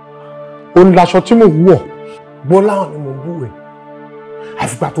 Òun laṣọ tí mò ń wọ̀. Gbọ́láhàn ni mò ń búwẹ̀.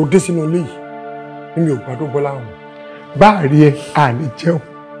 Àfìgbà tó dé sínú ilé yìí ni mi ò gbádùn Gbọ́láhàn. Báàrí ẹ à lè jẹun.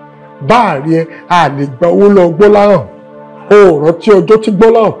 Báàrí ẹ à lè gba owó lọ Gbọ́láhàn. O rántí ọjọ́ tí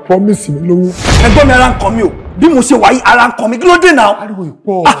Gbọ́láhàn promise mi lówó. Ẹgbọ́n mi ara ń kan mi o. Bí mo ṣe wà yìí ara ń kan mi. Kí ló dé náà? Ariwo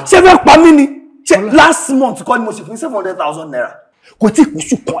ìpọ̀. Ṣé fẹ́ pa mí ni? Ṣé last month kọ́ ni mo ṣe fún 700,000 naira? Kò tí kò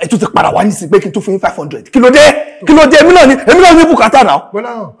sùn kan ẹ tún ti padà wá ní sí pé kí n tó fún yín 500. Kí ló dé? Èmi náà ní bùkátà náà.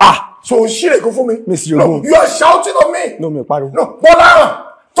 Gbọ́láhàn. So o ṣí èkó fún mi. Miss Yogun. No, you are shouting on me. No, mi pariwo. No, Gbọ́láhàn.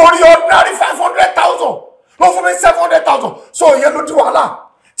 Torí ordinary 500,000. Lọ fún mi 700,000. So ìyẹn ló di wàhálà.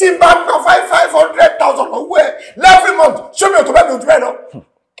 Tí n bá gba 500,000 lọ́wọ́ ẹ every month. Ṣé mi ò tó bẹ́ẹ̀ mi ò tó bẹ́ẹ̀ náà?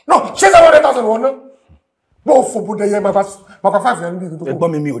 No, ṣé 700,000 wọ̀ náà? Bó o fò bóde yẹ máa fa 5 yẹn níbi ìlú tó kù. Ẹ̀gbọ́n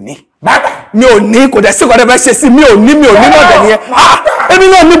mi ò ní. Mi ò ní, kò dẹ̀ sí ìkọ́dẹ̀ fẹ́ ṣe sí mi ò ní náà dẹ̀ nìyẹn. Èmi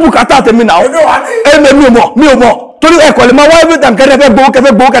náà ní bùkátà tèmi náà. Èmi ò mọ̀. Torí ẹ̀kọ́ lè máa wá every time kẹ́tẹ́ fẹ́ gbowó kẹ́tẹ́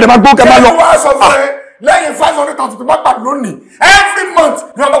máa gbowó kẹ́ máa lọ. Kẹ́tẹ́ wá sọ fún ẹ lẹ́yìn 500,000 tó bá gbà lónìí every month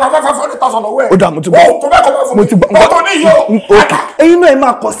ni ọba bàbá 500,000 lọ́wọ́ ẹ̀. Ó dà mo ti gbọ́. Tó bẹ́ẹ̀ kọ́ bá fún mi. Bọ́tò ní yóò. Ẹ̀yin náà ẹ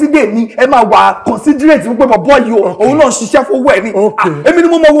máa consider mi, ẹ máa wà considerate wípé bọ̀bọ̀ yìí o, òun náà ṣiṣẹ́ fowó ẹ̀ ni. Èmi ni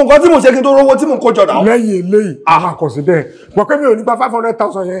mo mọ owó nǹkan tí mo ṣe kí n tó rówó tí mo ń kó jọ náà. Lẹ́yìn eléyìí, a máa consider. Bọ̀ pé mi ò ní gba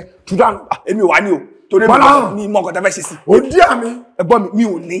 500,000 yẹn jùdá. Èmi ò wá ní o. Torí mi mọ nǹkan tẹ́ fẹ́ ṣe sí. Ó dí àmì. Ẹ̀gbọ́n mi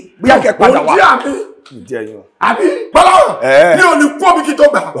ò ní. Bóyá kẹ́ padà wá. Ó dí àmì. Àbí Gbọ́láhàn mi ò ní kú omi kí tó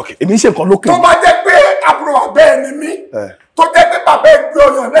gbà. Èmi ń ṣe nǹkan lókè. Tó bá jẹ́ pé àbúrò àbẹ́ ẹni mi tó jẹ́ pé bàbá ẹ̀ gbé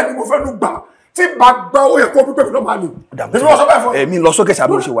ọyàn náà ni mo fẹ́ lù gbà tí bá gbá owó yẹ kó pípẹ́ mi ló máa lè. Èmi wọ́n sọ bẹ́ẹ̀ fún ẹ. Èmi lọ sókè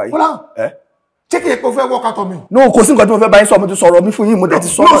ṣàbí ṣe wáyé. Ṣé kìí kó fẹ́ work out on mi? No, kò sí nǹkan tí mo fẹ́ bá yín sọ, mo ti sọ̀rọ̀ mi fún yín, mo dẹ̀ ti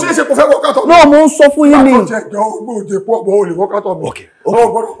sọ. No, ṣe kò fẹ́ work out on mi. No, mo ń sọ fún yín ni. Bàtọ̀ jẹ́ ọgbọ́n òde pọ̀ bọ́ olè work out on mi.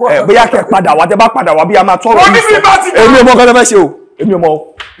 Bóyá kẹ́ padà wá, tẹ́ bá padà wá bí a máa tọrọ mi sọ. Èmi ò mọ nǹkan tẹ́ fẹ́ ṣe o. Èmi ò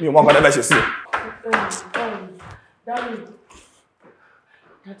mọ nǹkan tẹ́ fẹ́ ṣe sí o.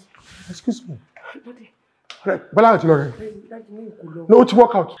 Excuse me. Gbọ́láhàn ti lọ rẹ̀. No, ó ti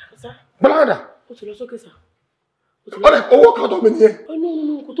work out. Gbọ́láhàn dà. Ó ti lọ sókè sá. Ọ̀rẹ́ owó kan tó mi nìyẹn.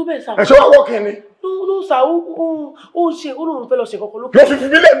 No, kò tó bẹ́ẹ̀ sá. Ẹ̀ṣọ́ wa wọ́ọ̀kì ni. No, sá, ó ń ṣe, ó lóun fẹ́ lọ ṣe kankan lókè. Lọ fi fi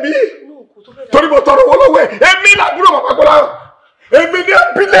lé mi. Torí mo tọrọ owó lọ́wọ́ ẹ̀. Èmi làbúrò bàbá Gbọ́láhàn. Èmi ní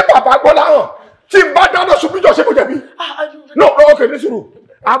ẹbílẹ̀ bàbá Gbọ́láhàn. Tí n bá dáná sun bíjọ́ ṣe kò jẹ̀bi. No, okay, ní sùúrù.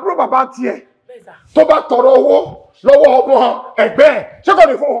 Àbúrò bàbá tiẹ̀. Tó bá tọrọ owó lọ́wọ́ ọmọ ẹgbẹ́ ẹ̀. Ṣé kò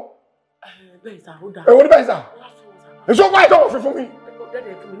ní fún wọn? Bẹ́ẹ̀ sá, ó dáa. Èwo ni bẹ́ẹ̀ sá? Èso wáyé tó wọ́n fi fún mi.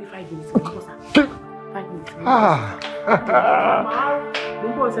 Dẹ́dẹ̀ fún mi ní 5 minutes. 5 minutes.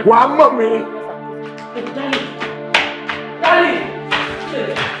 Wà á mọ̀ mi.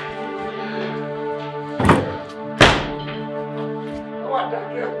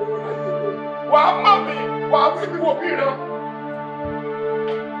 Wà á mọ̀ mi. Wà á fi mi wò bí iná.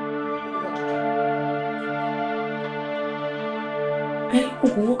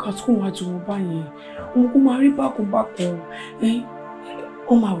 Ogun workout kò wá ju wọn báyẹn. Òun kò máa rí bákan.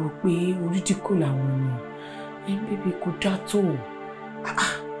 Ó máa rò pé orí díkò làwọn ni. Bébí kò dá tó.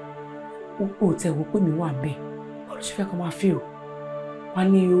 Ó tẹ̀ wò pé mi wà bẹ́ẹ̀. Báwo ló ṣe fẹ́ kó máa feel? Wá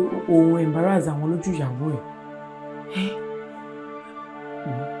ní ohun embarrass àwọn lójú ìyàwó ẹ̀.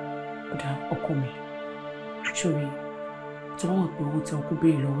 Ọ̀dà ọkọ mi. Ṣòrí, tí wọ́n mọ̀ pé owó tí ọkọ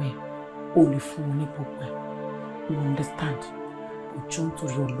béèrè lọ́wọ́ ẹ̀, ó lè fún wọn ní pọ̀pọ̀ ẹ̀. You understand? Òjò ń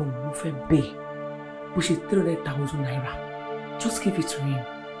torí Ọlọ́run ló fẹ́ bẹ́ẹ̀. Bó ṣe 300,000 naira. Just give it to him.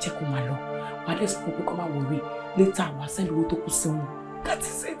 Jẹ́ kó máa lọ. Wà á lè sọ pé kó máa wọ̀rí. Later, wà á send owó tó kú sí wọn. That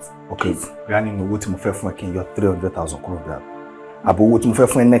is it. Okay, bí a nínú owó tí mo fẹ́ fún ẹ kí n yọ 300,000 kúrò bẹ́ẹ̀. Àbò owó tí mo fẹ́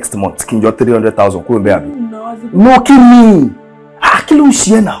fún ẹ next month kí n yọ 300,000 kúrò bẹ́ẹ̀ àbí. No, kí ni? Kí ló ń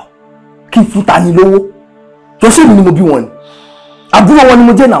ṣe ẹ́ náà? Kí n fún ta ni lówó? tó ṣe mi ni mo bí wọn ni àbúrò wọn ni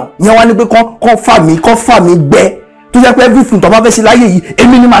mo jẹ́ náà ìyẹn wá ní pé kán fà mí gbẹ tó jẹ́ pé everything tó bá fẹ́ ṣe láyé yìí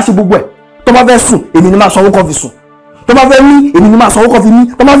èmi ni máa ṣe gbogbo ẹ̀ tó bá fẹ́ sùn èmi ni máa sanwó kó fi sùn tó bá fẹ́ mí èmi ni máa sanwó kó fi mí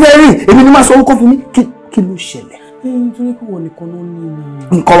tó bá fẹ́ rìn èmi ni máa sanwó kó fi mí kí ló ṣẹlẹ̀. nítorí pé wọn nìkan ló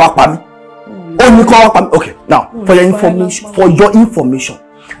ní nǹkan wá pa mí ó ní kọ́ wá pa mí okay now for your information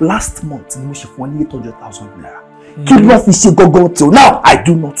last month ni mo ṣe fún ọ ní 800,000 naira kí ló fi ṣe gangan till now I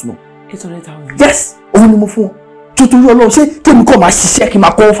do not know. 800,000. yes òun ni mo fún ọ tuntun yóò lọ ṣé kémi kọ́ máa ṣiṣẹ́ kí n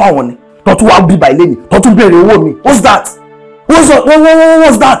máa kọ́ fáwọn ni tọ́tún wá bí báyìí lẹ́yìn tọ́tún béèrè owó mi what's that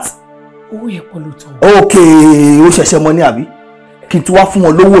what's that. owó yẹn pọ̀ lóòótọ́. okay ó ṣẹ̀ṣẹ̀ mọ ní àbí kí n tún wá fún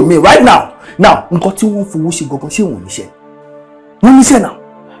wọn lówó mi right now nǹkan tí wọ́n fowó ṣe gangan ṣé wọ́n níṣẹ́ wọ́n níṣẹ́ náà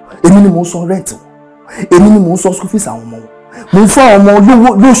èmi ni mò ń san rent wọn èmi ni mò ń san school fees àwọn ọmọ wọn mò ń fún àwọn ọmọ lówó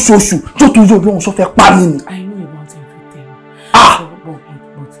lóṣooṣù tó tún yóò lóhun sọ fẹ́ pa mí ni. I know about everything.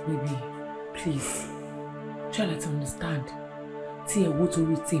 But baby please try to understand tí ẹ wo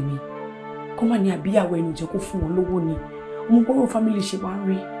torí tèmi kó má ní àbíyàwó ẹnu jẹ kó fún wọn lówó ni ọmọ gbọ́dọ̀ family ṣe máa ń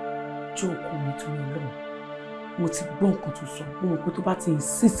rí jọ ọkọ mi tó yọ lọ́wọ́ mo ti gbọ́ nǹkan tó sọ mo mọ̀ pé tó bá ti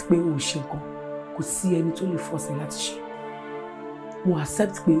insist pé o ṣe nǹkan kò sí ẹni tó lè force láti ṣe mo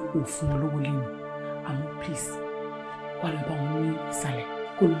accept pé o fún wọn lówó lẹ́nu àmọ́ please wà lọ bá wọn ní ìsàlẹ̀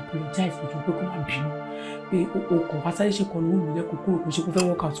kó lọ apologize fún pé kó má bínú pé o kàn wá sáré ṣe kan ní òun lẹ́kọ̀ọ́ kúrò kó ṣe kó fẹ́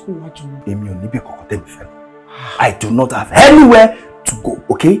work out kó wá jù wọn. èmi ò níbẹ̀ kọ̀ọ̀kan tẹ̀mí fẹ́ lọ I do not have anywhere to go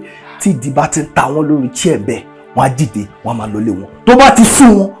okay tí ìdí bá ti ń ta wọn lórí chair bẹ́ẹ̀ wọ́n á dìde wọ́n á máa lọlé wọn tó bá ti sún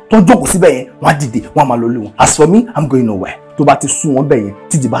wọn tó ń jókòó síbẹ̀ yẹn wọ́n á dìde wọ́n á máa lọlé wọn as for me I'm going nowhere tó bá ti sún wọn bẹ́ẹ̀ yẹn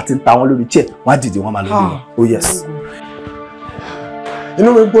tí ìdí bá ti ń ta wọn lórí chair wọ́n á dìde wọ́n á máa lọlé wọn oh yes.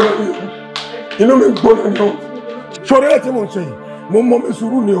 inú mi gbóná ni o sórí ẹ̀ tí mò ń ṣe yìí mo mọ mi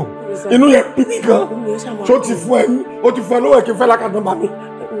sùúrù ni o inú yẹn bíbí gan tó ti fún ẹ ó ti fún ẹ lówó ẹ kí n fẹ́ lákàtà bá mi.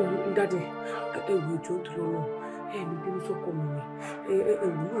 Daddy ewu ìjọ tó lọ náà ẹni bí mo sọkọ mi ni ewu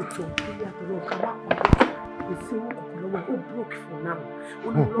lóòótọ́ níbi àtọ̀rọ̀ ká má pàdé kò sí owó kankan lọ́wọ́ ó broke for now ó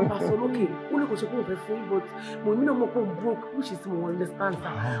ní lọ́ọ́ bá sọ lókè ó ní kò ṣe pé òun fẹ́ fún but mo mí náà mọ̀ pé òun broke which is mo understand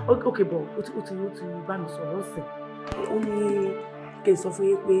that okay but ó ti bá mi sọ̀rọ̀ ọ̀sẹ̀ ó ní kí n sọ fún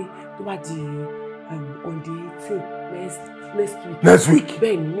yín pé tó bá di on the 18th next week.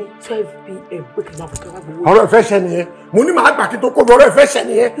 bẹ́ẹ̀ ni 12 p.m. pé kí n máa bọ̀ kí n wá gbowó. ọ̀rọ̀ ìfẹ́ ṣẹ nìyẹn mo ní màá gbà kí tó kó mi ọ̀rọ̀ ìfẹ́ ṣẹ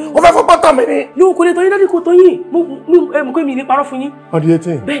nìyẹn ó fẹ́ fọ́ pátá mi ni. yóò kò lè tọ́yìn dájú kò tọ́yìn mo kọ́ mi ní parọ́ fún yín. on the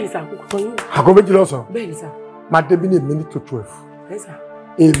 18th. bẹ́ẹ̀ ni sà kò tọ́yìn. aago méjì lọ́sàn-án. bẹ́ẹ̀ ni sà. máa débi ní a minute to 12. bẹ́ẹ̀ sà.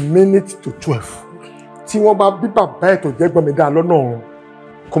 a minute to 12. tí wọ́n bá bí bàbá ẹ̀ tó jẹ́ gbọ́n mi dáa lọ́nà ọ̀run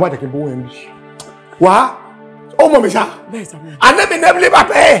kó má jẹ́ kí n bówó yẹn bí. wá ó mọ̀ mi sá. bẹ́ẹ̀ sà. ànẹ́mi nẹ́bílẹ̀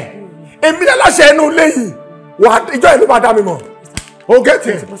bàbá ẹ̀ èmi náà láṣẹ ẹnu ilé yìí wà ìjọ ìlú máa dá mi mọ̀. o get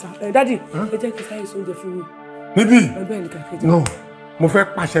it. Daddy ẹ jẹ́ kí sáyé sóúnjẹ fún mi. níbí bẹ́ẹ̀ ni kàkẹ́ jẹ́. no mo fẹ́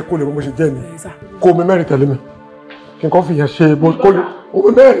pàṣẹ kó lè bó ṣe jẹ́ mi kó omi mẹ́rin tẹ̀lé mi kí n kọ́ fi yẹn ṣe kó lè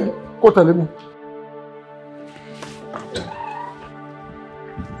omi mẹ́rin kó tẹ̀lé mi.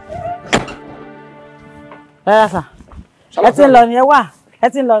 ẹ yà sà ẹ ti ń lọ ni ẹ wà ẹ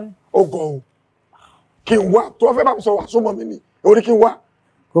ti ń lọ ni. ó gan o kí n wá tó fẹ́ bá mi sọ wàásù mọ́ mi ni orí kí n wá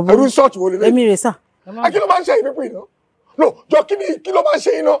ẹrú ṣọ́ọ̀ṣì wo lè lè. èmi rè sà. kí ló máa ń ṣe ìpínpín iná no jọ kí ló máa ń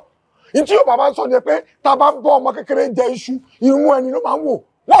ṣe iná ní tí yóò bá máa ń sọ ni pé tá a bá ń bọ́ ọmọ kékeré jẹ iṣu irun ẹni ló máa ń wò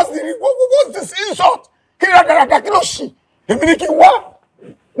what's this insult kí ni dáadáa kí ló ṣì èmi ni kí n wá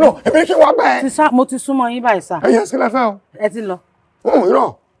no èmi ni kí n wá bẹ́ẹ̀. mo ti súnmọ́ yín báyìí sà. ẹ yẹ sílẹ̀ fẹ́ o. ẹ ti lọ.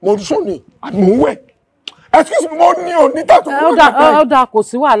 irọ́ mo sùn ni àti mò ń wẹ̀ excuse me mo ní òní tàtó. ó dáa kò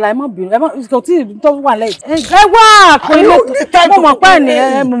sí wàhálà ẹ má bínú ẹ má kò tí ì tó wà lẹ́yìn. ẹ wá kò ní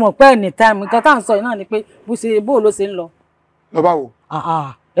mo mọ̀ pé ní time nǹkan tá à ń sọ yìí náà ni pé bó ló ṣe ń lọ. lọ bá wo.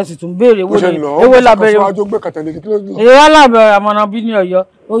 ẹ sì tún béèrè wo ni ewé lábẹ́rẹ́ o. ọjọ́ gbé kàtàlẹ́ ní kí ló ń lọ. ìwà lábẹ́rẹ́ àmọ́nà bí ní Ọ̀yọ́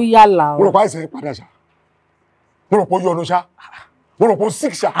ó yàlà o. mo rò pa àìsàn padà ṣá mo rò pé ó yọnu ṣá mo rò pé ó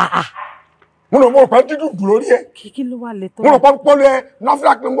sick ṣá mo rò pé dídùn dùn lórí ẹ. kí ló wà lè tọ́. mo rò pé pọ́lú ẹ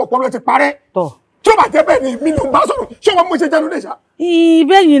náfíà kí mo pọ́lú ẹ ti parẹ́. tí ó bá jẹ́ bẹ́ẹ̀ ni mi ló ń bá sọ̀rọ̀ ṣé wọ́n mú iṣẹ́ jẹ́nu lè ṣá.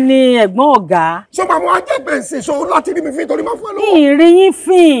 ìbéyìn ni ẹ̀gbọ́n ọ̀gá. ṣé màá mú ajẹ́ bẹ́ẹ̀ sí so láti rí mi fín torí máa fún ẹ lọ́wọ́. ìrìn yín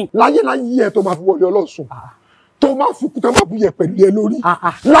fín. láyé ẹ tó máa fi wọlé ọlọ́sùn tó máa fi kúta máa bu yẹ pẹ̀lú ẹ lórí.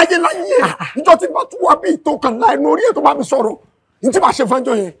 láyé ẹ ìjọ tí bá tún wá bí ìtò kan láì lórí ẹ tó bá mi sọ̀rọ̀ ní tí màá ṣe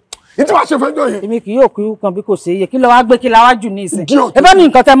fẹ́jọ́ yẹn. èmi kì yóò kú kan bí kò ṣe yẹ kí ló wá gbé kí la wá jù ní ìsìn. ẹ bá ní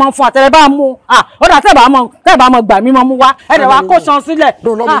nǹkan tẹ mọ fún àtẹrẹ bá mú ó dà tẹ bá mọ gbà mí mọ mú wá ẹ dẹ wá kó san sílẹ̀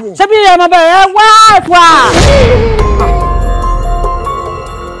ṣé bí ẹ mọ bẹ̀rẹ̀ ẹ wá ẹ̀fọ́ à.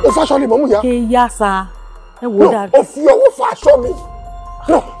 ó fàṣọ lè mọ mú ya. kí yá sa ẹ wò dáadáa. ó fi ọwọ́ fa aṣọ mi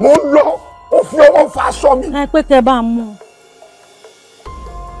mo ń lọ ó fi ọwọ́ fa aṣọ mi. ẹ pé kẹ bá mú.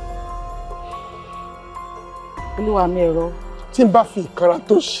 olúwa mi ẹ̀rọ. tí n bá fi ìkanra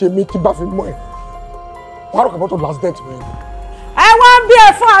tó ṣe mí tí n bá fi mọ ẹ wàá rò kẹ́ mọ́tò last date mi. ẹ wá ń bí ẹ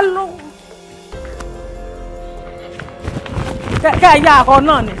fún àlọ. kẹ ẹ ya àhọ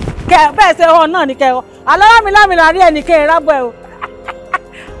náà ni kẹ bẹ́ẹ̀ ṣe họ náà ni kẹ ọ alárámilámìlà rí ẹnì kẹ ẹ rábọ̀ ẹ o.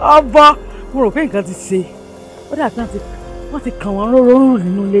 ọbọ mo rò pé nǹkan ti ṣe ó dà tán wọ́n ti kàn wọ́n róró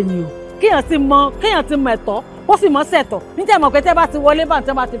nínú ilé ni o kéèyàn ti mọ ẹ̀tọ́ ó sì mọ sẹ̀tọ̀ níta mọ̀ pé tẹ́ bá ti wọlé bá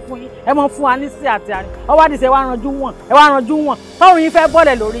tẹ́ bá ti fún yín ẹ mọ fún wa ní sí àti àárín ọwọ́ àdìsẹ́ ẹ wá ranjú wọn tọ́run yín fẹ́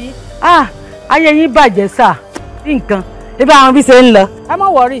bọ́lẹ̀ lórí yín ayé yín bàjẹ́ sà bí nǹkan ebi àwọn bí ṣe ń lọ ẹ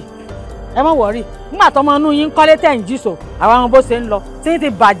má wọ̀rí nígbà tọmọ inú yín kọ́lé tẹ̀ ń jìṣò àwọn bó ṣe ń lọ tí yín ti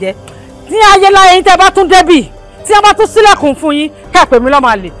bàjẹ́ tí ayé láyé yín tẹ́ bá tún débì tí wọ́n bá tún sílẹ̀kùn fún yín kẹ́pẹ́ mi lọ́mọ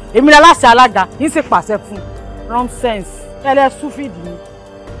àlè èmi láláṣẹ alága yín sì pàṣẹ fún nonsense ẹlẹ́ súfìdì ni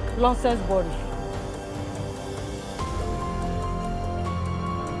nonsense body.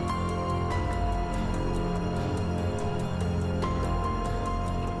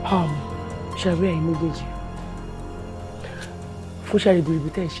 ṣàrí ẹ̀yin méjèèjì fún ṣàrí bìrìbì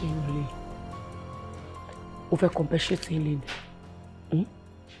tẹ́ ẹ̀ ṣe ń lè ó fẹ́ compensate ilé ni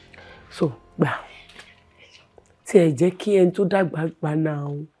so gbà tí ẹ jẹ́ kí ẹni tó dàgbà gbà náà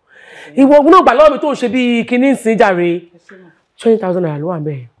ìwọ ogun náà gbà lọ́wọ́ mi tó ń ṣe bí kinní ìsìn jàre 20,000 naira ló wà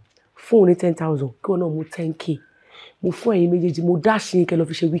bẹ́ẹ̀ fún òní 10,000 kí wọn náà mú 10k mo fún ẹ̀yin méjèèjì mo dáṣì kẹ́ lọ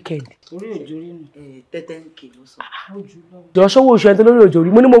fi ṣe weekend. orí òjò rí nù 10k ló sọ. jọ ṣọwọ́ oṣù ẹni tó lórí òjò rí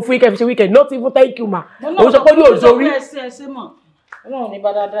mo ní mo fún yín kẹ́ fi ṣe weekend not even thank you ma òun sọ pé ní òjò rí. ẹsẹ mọ Ọlọ́run ní bá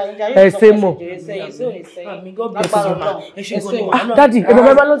dáadáa yín ẹ ṣe mọ dadi ẹ bẹ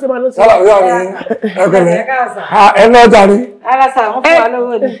máa lọ sí máa lọ sí. ẹ lọ jàre. ara sà wọn fún wa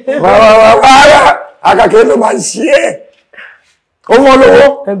lọ́wọ́ ni. àkàkẹ́ ló máa ń ṣe é owó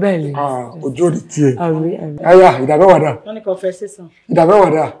olówó. ẹ bẹ́ẹ̀ ni. ojú òde tiẹ̀. àmín àmín. ẹyà ìdámẹ́wàdà. wọ́n ní kò fẹ́ sísan.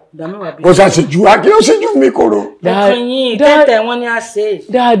 ìdámẹ́wàdà. ìdámẹ́wàá bí. kò ṣàṣejù akíyó ṣíjú mi kòrò. ẹ̀fọn yín tẹ́tẹ̀ wọn ni a ṣe.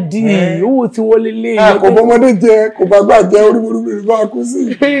 dáàdì owó tí wọ́n lé lé. kò bọ́mọdé jẹ kò bá gbà jẹ orí burúkú bá kú sí.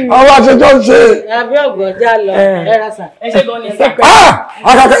 àwọn àṣejọ ń ṣe. àbí ọ̀gọ̀jà lọ ẹ ra sà. ẹ ṣe gan ni ẹ sà.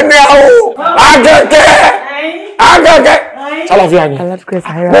 àkàkẹ́ ní àwọn àkàkẹ́ ṣàlàfíà ni.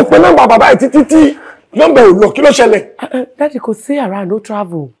 mo pe nọ́mbà bàbá ẹ̀ títí nọ́mbà ò lọ kí ló ṣẹlẹ̀. dáàdì kò sí around no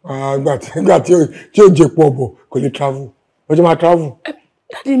travel. gbà tí ó jẹ pọ̀ bọ̀ kò ní travel ó jẹ́ máa travel.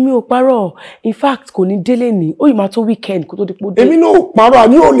 dáàdì mi ò parọ́ in fact kò ní délé ní ó yìí máa tó weekend kó tó di pò dé. èmi náà ò parọ́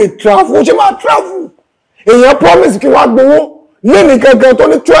àní ò lè travel ó ṣe máa travel èèyàn promise kí wàá gbowó lẹ́nìí gangan tó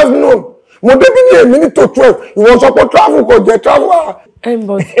ní 12 noon mo débi ní èmi ní tó 12 ìwọ sọ pé travel kò jẹ́ travel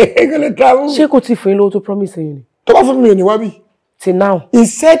ṣé kò tí ì fún yín lówó tó promise yín ni. tó bá fún mi ò ní wá bí. till now. He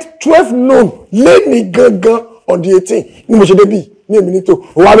said 12 noon lẹ́nìí gangan on the 18th ní mo ṣe débi ní èmi ní tó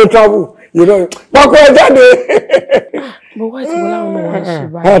wà ní travel you know pápá ẹ jáde. mo wá ìtìwọ́ láwọn náà wọ́n ṣe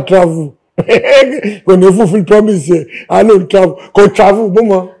báyìí. I travel kò ní fulfill promise yẹ I no travel kò travel bó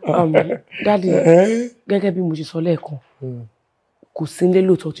mọ. Dádì gẹ́gẹ́ bí mo ṣe sọ lẹ́ẹ̀kan kò sí nílé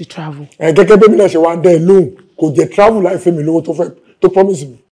lóòótọ́ tí travel. Gẹ́gẹ́ bí mi náà ṣe wá dẹ́ ẹ lóhùn kò jẹ́ travel láì fẹ́ mi lówó tó promise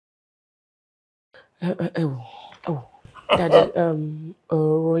mi. ẹ wò Dádì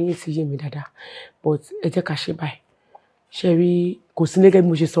ọ̀rọ̀ yín ti yé mi dáadáa but ẹ jẹ́ ká ṣe báyìí ṣe rí kò sí gẹ́gẹ́ bí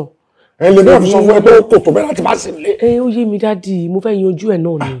mo ṣe sọ. ẹ lè bẹ́ẹ̀ fi sọ fún ẹ pé kò tó bẹ́ẹ̀ láti bá sí ilé. ó yé mi Dádì mo fẹ́ yanjú ẹ̀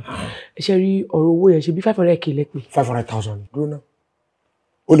náà ni ṣe rí ọ̀rọ̀ owó yẹn ṣe bí 500k lẹ́pẹ́. 500,000 dúró náà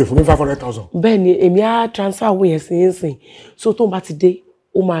o lè fún ní 500,000. bẹ́ẹ̀ ni èmi á transfer owó yẹn sí yín sìn so tó ń bá ti dé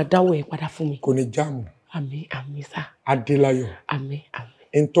ó máa dáwọ́ yẹn padà fún mi. kò ní jáàmù. àmín àmín sá. Adélayọ̀. àmín àmín.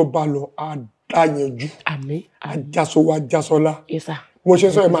 ẹni tó bá lọ á dáyanjú. àmín àmín. ajásówá jásọ́lá. yes sir. mo ṣe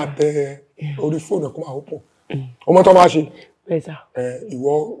sọ ẹ máa tẹ orí fóònù ẹ kó máa hópọ̀ ọmọ tó máa ṣe. bẹ́ẹ̀ sá.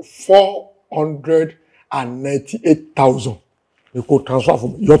 ìwọ 498,000 ni kò transfer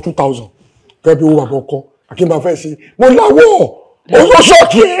fún mi yọ 2,000 gẹ́gẹ́ bí owó bàbá ọkọ akínbá fẹ́ sí mo láwọ̀ oṣù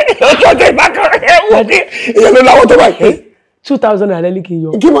ṣọ́ọ̀kì ọjọ́ ìbákan ẹ̀ wò ní èyàn ló láwọ̀ tó báyìí. 2,000 naira ní kí n yọ.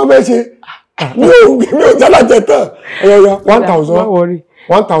 kí máa fẹ́ ṣe mi ò jálàjẹ tán ẹ̀yọ̀ 1,000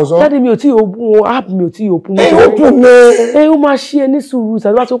 1,000. Dádì mi ò tí open app mi ò tí open. Open ni. Ó máa ṣí ẹ ní sùúrù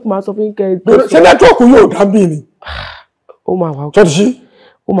tàbí wá tó kù máa sọ fún kẹ. Ṣé nẹ́tíwọ̀kì yóò dábì ni? Ó máa wà. Ṣé ti ṣí?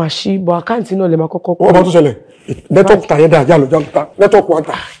 Ó máa ṣí bọ̀ àkáǹtì náà lè máa kọ́kọ́ kọ́. Ó máa tó ṣẹlẹ̀. Nẹ́tíwọ̀kì tà yẹn dà jálò jálò nẹ́tíwọ̀kì wà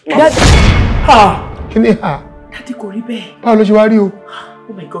tà. Kí ni ha? Dádì kò rí bẹ́ẹ̀. Báwo ló ṣe wá rí o?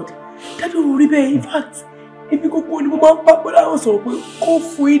 Oh my God. Dádì ò rí bẹ́ẹ̀ in fact èmi gbogbo ni mo máa ń bá pẹ́lú àwọn sọ̀rọ̀ pé kó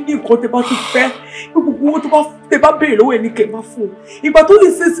fún yín ní nǹkan tẹ bá ti fẹ́ gbogbo owó tẹ bá béèrè lọ́wọ́ ẹ̀ ní kẹ́ máa fún un ìgbà tó lè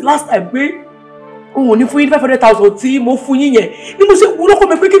ṣe last time pé òun ò ní fún yín 500,000 tí mo fún yín yẹn ni mo ṣe wú lọ́kọ̀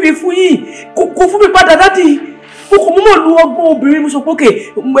mi pé kí mi fún yín kò fún mi padà Dádì mo kò mọ̀ lu ọgbọ́n obìnrin mo sọ pé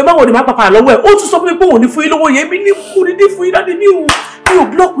ẹ má wọ̀ ní má pàpà lọ́wọ́ ẹ̀ ó tún sọ fún mi pé òun ò ní fún yín lọ́wọ́ yẹn mi ní kò ní fún yín Dádì mi ò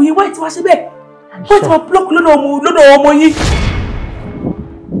block yín wáyé tí wàá ṣe bẹ́ẹ̀ wáyé tí wàá block lọ́dọ̀ ọmọ yín.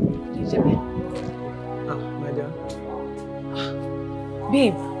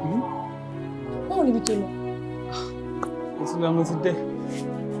 Babe, báwo ni mi tó lọ? It's not today.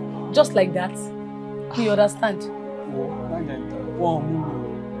 Just like that? Do you understand?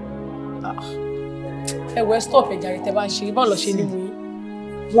 Ẹ̀wẹ̀ stop ẹ̀jà rẹ̀ tẹ́ bá ń ṣe báwo lọ ṣe ní mú yín.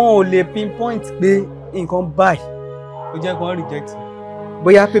 Wọ́n ò lè pinpoint pé nǹkan báyìí ó jẹ́ kó reject.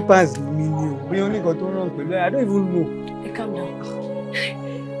 Bóyá papers mi ni o, bóyá oníkan tó rán pẹ̀lú ẹ̀, I don't even know. Calm down.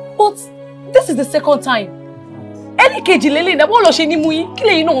 But this is the second time. Ẹni kejì lélẹ̀ náà báwo lọ ṣe ní mú yín? Kí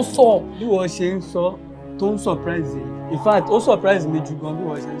lèyìn náà sọ? Bí wọ́n ṣe ń sọ tó ń surprise yìí. In fact, ó surprise mi jù gan bí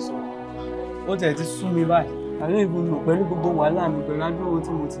wọ́n ṣe ń sọ. Ó tẹ̀ ti sún mi báyìí. I don't even know pẹ̀lú gbogbo wàhálà mi pẹ̀lú àdúrà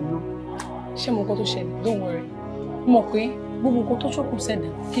tí mo ti ná. Ṣé mo kọ́ tó ṣẹlẹ̀? Don't worry. Mo mọ̀ pé gbogbo nǹkan tó ṣókùn ṣẹ̀dá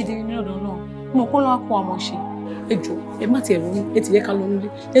kedere ní ọ̀dọ̀ náà. Mo kọ́ lọ́wọ́ kó àmọ́ ṣe. Ẹ jọ̀ọ́, ẹ má tiẹ̀ ronú, ẹ ti yẹ ká lọ nílé.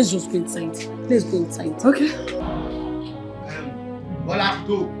 Let's just go inside. Let's go inside. Okay. Bọ́lá ti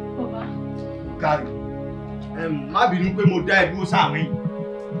tó. Kárí. Má bínú pé mo dá ẹ dúró sáàrin.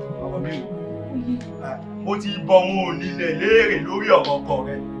 Ọ̀rọ̀ mi ò. Mo ti bọ wọn ò nílẹ̀ léèrè lórí ọ̀rọ̀ ọkọ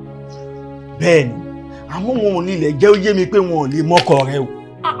rẹ. Bẹ́ẹ̀ni, àmọ́ wọn ò nílẹ̀ jẹ́ ó yé mi pé wọn ò lè mọ́kọ rẹ o.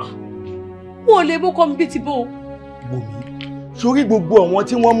 Wọn ò lè mọ́kọ mi bí ti bó. Wòmí, sórí gbogbo àwọn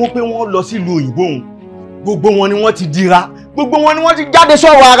tí wọ́n mú pé wọ́n lọ sílùú òyìnbó òun, gbogbo wọn ni wọ́n ti dira, gbogbo wọn ni wọ́n ti jáde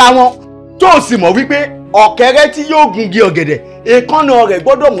sọ́wọ́ ara wọn. Tó o sì mọ̀ wípé ọ̀kẹ́rẹ́ tí yóò gungi ọ̀gẹ̀dẹ̀, èékánná rẹ̀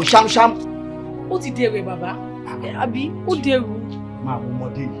gbọ́dọ̀ mú ṣámṣám. Ó ti dẹrù ẹ̀ bàbá, àbí ó dẹrù. Máa wo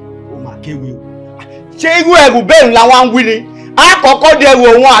ọmọdé yìí, ó máa kéwé o. Ṣé irú ẹrù bẹ́ẹ̀ làwọn ń wí ni? Àkọ́kọ́ dẹrù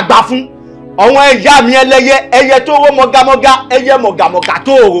òun àgbà fún. Àwọn ẹ̀yà mi ẹlẹ́yẹ, ẹyẹ tó ró mọ̀gàmọ̀gà, ẹyẹ mọ̀gàmọ̀gà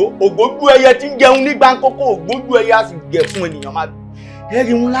tó ró, ògbójú ẹyẹ tí ń jẹun ní gbáǹkókó, ògbójú ẹyẹ á sì gẹ̀ fún ènìyàn máa.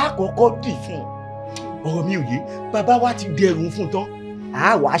 Ẹ̀rì wọn lákọ̀ọ́kọ́ dì fún. Ọ̀rọ̀ mi ò yé, bàbá wa ti dẹrù fún tán.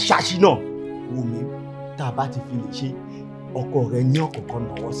 Àá wàá ṣáṣí náà. Wò mí, tá a bá ti fi lè ṣe, ọkọ rẹ ní ọ̀kọ̀ọ̀kan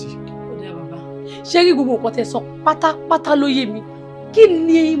náwó sí. Ṣé rí gbogbo nǹkan tẹ́ sọ pátápátá ló yé mi? Kí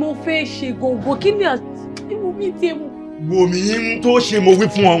ni mo fẹ́ ṣe gbogbo? Kí ni àtìmú mi ti mú? Wò mí ń tó ṣe mo wí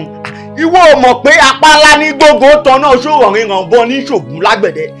fún ọ. Ìwọ mọ̀ pé apá ńlá ní gbogbo tán náà ṣòro ìràn bọ́ ní ṣògùn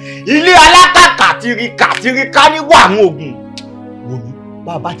lágbẹ̀dẹ. Ilé alákàkà tirika ní wàrún ogun. Wò mí,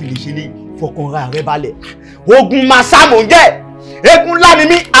 bàbá ti lè ṣe lé fọkànra rẹ balẹ̀. Ogun máa sáàmù jẹ́. Eégún ńlá ni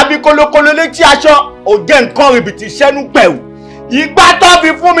mí, abikolokolo létí aṣọ, ò jẹ́ nǹkan rìbìtì sẹ́nu pẹ̀wù. Ìgbà tó fi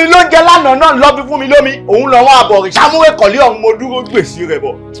fún mi lóúnjẹ lánàá náà lọ fi fún mi lómi, òun lọ́wọ́ àbọ̀ ìṣàmúwé kọ̀lé ọ̀hún mo dúró gbèsè rẹ̀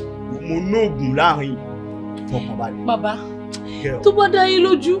bọ̀. Mo nóògùn láàrin fọkànbalẹ̀. Bàbá, tó bá dá yín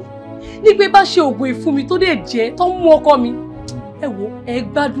lójú, ní pé bá ṣe oògùn ìfún mi tó dé jẹ́ tó ń mú ọkọ mi, ẹ wo ẹ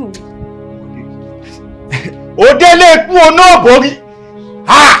gbádùn mi. Òde lè kú oná òbórí.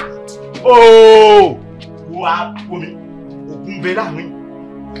 Wo á kó mi, ògùn bẹ láàrin.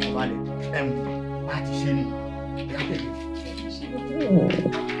 Fọkànbalẹ̀, bá ti ṣe ni.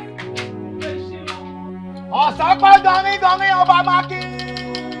 Ọ̀sán pẹ́ dọ̀rín ọba Mákì.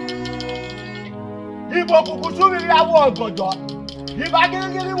 Ìbò kùkù súrìrì awọ ọ̀gànjọ́. Ìbá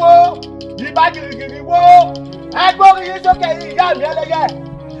gírígírí wo, ìbá gírígírí wo. Ẹgbẹ́ orí yín sókè yìí ìyá mi ẹlẹ́yẹ.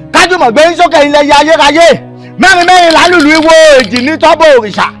 Kájùmọ̀ gbé yín sókè ilẹ̀ yẹ ayérayé. Mẹ́rin lálùlù ìwo èjì ní tọ́bọ̀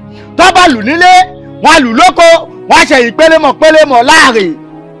òrìṣà. Tọ́bọ̀ lù nílé, wọn lù lóko, wọn ṣe ìpélémọ̀ láàrin.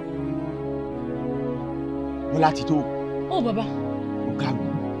 Bọ́lá ti tó. Ó bàbá.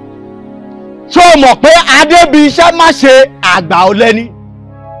 Ṣé o mọ̀ pé Adébí iṣẹ́ má ṣe àgbà ọ̀lẹ́ni?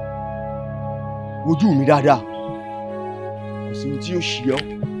 Wojú mi dáadáa. Kò sí ohun tí yóò ṣe ọ́.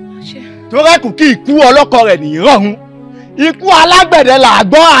 Torẹ́kù kí ikú ọlọ́kọ rẹ̀ nìyí rọ̀run. Ikú alágbẹ̀dẹ là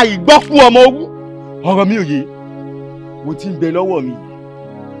gbọ́ àìgbọ́kú ọmọ ogun. Ọ̀rọ̀ mi ò yé. Mo ti ń bẹ lọ́wọ́ mi.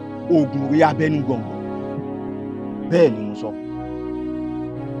 Oògùn rí abẹ́nú gbọ̀ngàn. Bẹ́ẹ̀ ni mo sọ.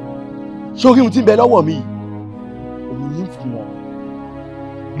 Sórí ohun tí ń bẹ lọ́wọ́ mi yìí. Òun ní fún ọ.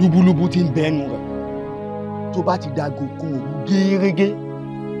 Lúbúlúbú tí ń bẹ́nu rẹ̀ tó bá ti dago kún òru gẹ́rẹ́gẹ́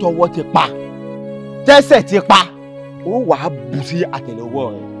tọwọ́ ti pa tẹ́sẹ̀ ti pa ó wàá bù sí àtẹ́lẹwọ́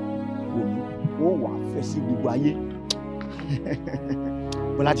rẹ̀ wòmí ó wàá fẹ́ sí gbogbo ayé.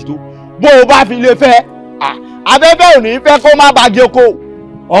 Bọ́lá ti tó bó o bá fi lè fẹ́ abẹ́fẹ́ ò ní fẹ́ kó má bàjẹ́ oko.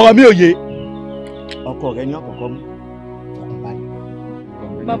 Ọ̀rọ̀ mi ò yé ọkọ rẹ ní ọ̀kọ̀ọ̀kan mú ọkọ̀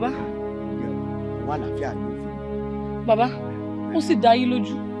balẹ̀. Bàbá. Wà láfíà ní òfin. Bàbá, ó sì dá yín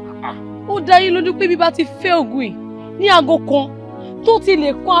lójú. Ó dá yín lójú pé bí bá ti fẹ́ ògùn yìí ní aago kan tó ti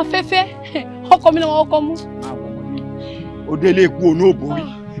lè kún afẹ́fẹ́ ọkọ mi náà wọ́n kọ́ mú. Òde lè kú òun ò borí.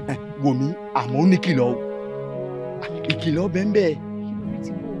 Wò mí àmọ́ ó ní kìlọ̀ o. Ìkìlọ̀ bẹ́ẹ̀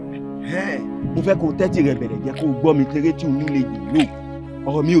mo fẹ́ kó tẹ́tì rẹ̀ bẹ̀rẹ̀ jẹ́ kó gbọ́ mi kéré tí òun lè yìn lò.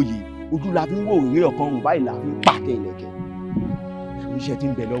 Ọ̀rọ̀ mi ò yé ojú la fi ń wò rèé ọ̀kan òun báyìí la fi ń pàtẹ ìlẹ̀kẹ̀. Oríṣẹ́ tí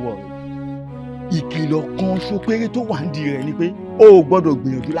ń bẹ lọ́wọ́ rẹ̀. Ìkìlọ̀ kan ṣo péré tó wà ń di rẹ̀ ni pé o ò gbọ́dọ̀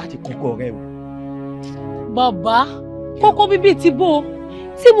gbìyànjú láti kọ́kọ́ rẹ o. Bàbá, kókó bíbí ti bó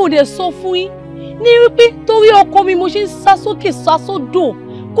tí mo dẹ̀ sọ fún yín ní wípé torí ọkọ mi mo ṣe ń sá sókè sá sódò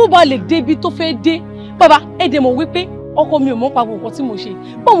kó ba lè débi tó fẹ́ dé. Bàbá ẹ dẹ̀ mọ̀ wípé ọkọ mi ò mọ̀ pa gbogbo tí mo ṣe.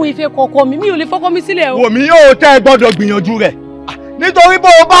 Báwo ìfẹ́ kọkọ mi ò lè fọkọ mi sílẹ̀ o. Wò mí yóò tẹ́ ẹ gbọ́dọ̀ gbìyànjú rẹ̀. Nítorí bó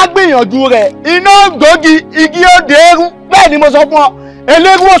o bá gbìyànjú rẹ̀ iná gbòógì igi ó dẹ́rú bẹ́ẹ̀ ni mo sọ fún ọ.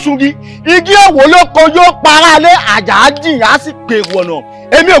 Eléru òṣùngi igi òwò ló ko yóò para lé àjàájì á sì pè wọ̀nà.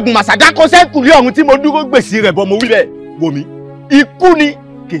 Èmi ògùn màsàgá kọ́ sẹ́kù lé ọ̀run tí mo dúró gbèsè rẹ̀ bọ́ mo wí bẹ́ẹ̀. Wò mí ikú ni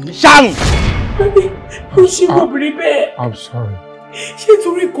kì í ṣàrùn. Ó ṣe obìnrin bẹ́ẹ̀. I'm sorry. Ṣé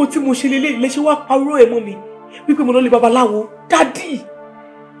torí nǹkan tí mo ṣe lélẹ̀ ilé ṣe wá parọ́ ẹ̀ mọ́ mi wípé mo lọ lé babaláwo dádì.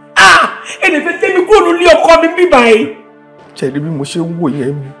 Ẹnì fẹ́ tẹ́mi kúrò nílé ọkọ mi bíbá ẹ̀. Ṣẹ̀rí bí mo ṣe ń wò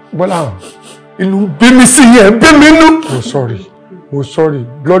yẹn Bọ́lá inú bí mi sí yẹn bí mi nú. Mo sorry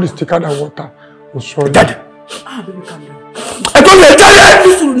blood is thicker than water. Mo sorry. Jáde. Ẹjọ́ lè jáde.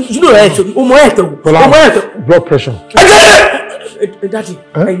 Jùlọ ẹ̀ tó ọmọ ẹ̀ tó. Bọ́lá blood pressure. Dádì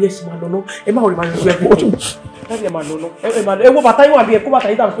ẹ̀yẹ sì máa lọ́nà ẹ máa rí máa yọjú ẹgbẹ́. Dádì ẹ máa lọ́nà ẹ máa lọ ẹ wo bàtà yín wà bí ẹ kó bàtà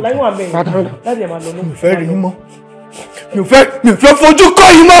yín dànù láyé wà bẹ́ẹ̀. Dádì ẹ máa lọ́nà. Mi ò fẹ́ rí yín mọ́. Mi ò fẹ́ fojú kọ́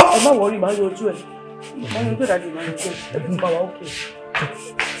yín mọ́. Ẹ má wọrí máa yọjú ẹ. Máa yọjú ẹ dádì máa yọjú ẹ. Ẹ bí bàbá òkè.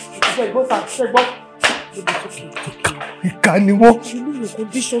 Ṣẹ́gbọ́n sà ṣẹ́gbọ́n. Ìkà ni wọ́n. You know your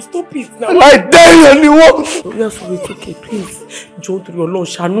condition, stop it now. Aláìdẹ́yàn ni wọ́n. We are sorry, it's okay, please. Jọ̀ọ́ torí Ọlọ́run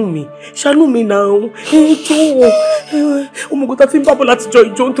ṣàánú mi now. Jọ̀ọ́ ọmọ ògùn tá ti ń bá bọ̀ láti jọ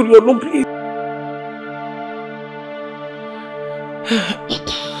ìjọ torí Ọlọ́run, please.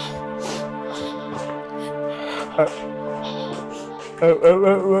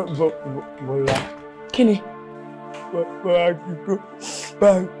 Bọ́lá. Kí ni? Bá a ti tó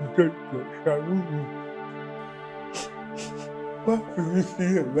ṣàánú mi. Má fi mí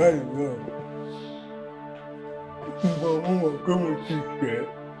sílẹ̀ báyìí náà. Mo mọ̀ pé mo ti ṣẹ̀.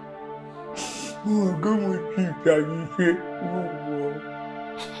 Mo mọ̀ pé mo ti ṣàyíṣe. Mo mọ̀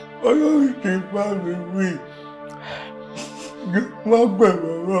Ọlọ́run ti bá mi wí. Má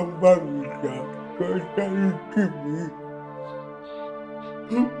gbẹ̀rọ̀ Ọlọ́run bá mi jà tó sáré kì mí.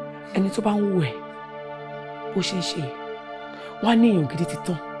 Ẹni tó bá ń wù ẹ́ bó ṣe ń ṣe wá ní èèyàn gidi ti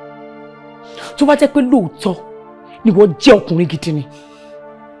tán. Tó bá jẹ́ pé lóòótọ́ ni wọ́n jẹ́ ọkùnrin gidi ni,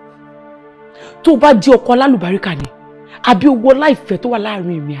 tó bá jẹ́ ọkọ alálùbáríkà ni àbí owó láìfẹ́ tó wà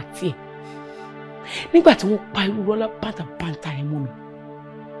láàrin èmi àti ẹ̀ nígbà tí wọ́n pa irú rọ́lá bàtàbàtà ẹ̀ mọ́ mi,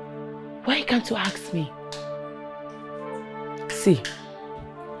 why can't you ask me? See,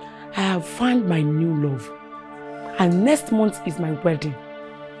 I have found my new love and next month is my wedding,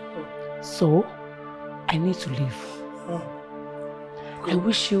 so I need to leave. I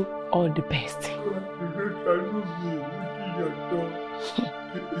wish you all the best.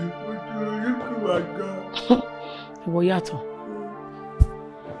 Ìwọ yàtọ̀.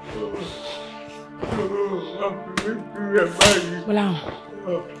 Bọ́lá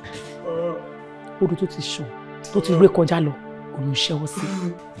odò tó ti ṣàn tó ti ré kọjá lọ òun ṣẹ́wọ́ sí.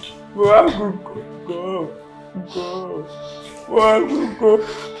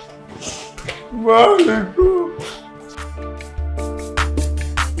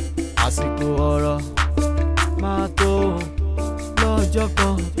 Àsìkò ọ̀rọ̀ máa tó lọ́jọ́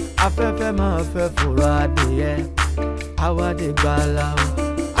kan afẹ́fẹ́ máa fẹ́ fòrò adìyẹ àwádé gbàlà o.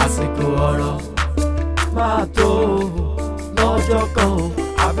 Àsìkò ọ̀rọ̀ máa tó lọ́jọ́ kan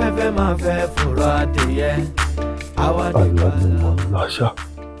afẹ́fẹ́ máa fẹ́ fòrò adìyẹ àwádé gbàlà o.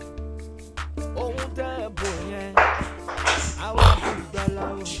 Ohun tẹ́ ẹ bò yẹn àwádé gbàlà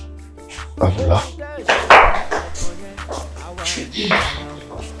o. Allah.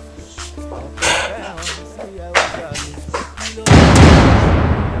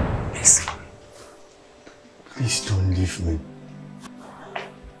 Please don't leave me.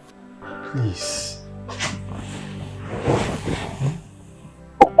 Please.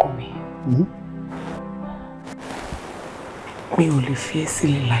 Ọkọ mi. Mi ò lè fi ẹ́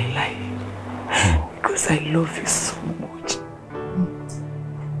sílẹ̀ láíláí because I love you so much.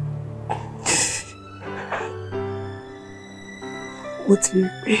 Mo ti rí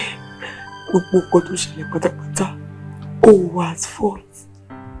pé gbogbo nǹkan tó ṣẹlẹ̀ pátápátá ó wà at fault.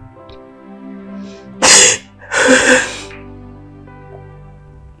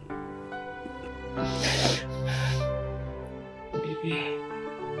 Baby,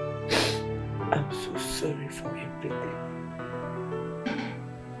 I'm so sorry for everything.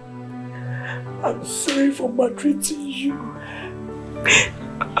 I'm sorry for maltreating you.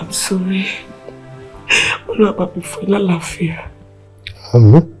 I'm sorry. Olúwa bá mi fún ẹ lálàáfíà.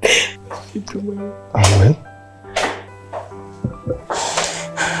 Amen. Amen.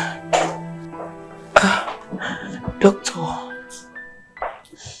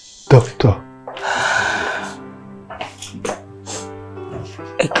 Doctor.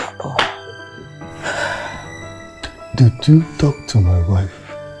 Did you talk to my wife?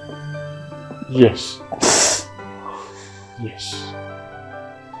 Yes. Yes.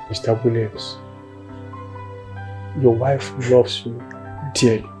 Mr. Williams, your wife loves you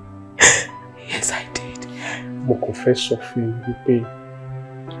dearly. Yes, I did. Mo kàn fẹ́ sọ fún yín wípé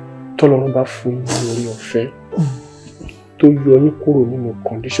tọ́lọ́run bá fún yín ní orí ọ̀fẹ́ tó yọ yín kúrò nínú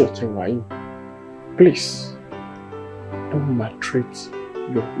condition tí wà yín. Please, don't maltreat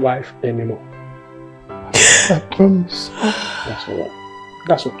your wife anymore. I promise. That's all right.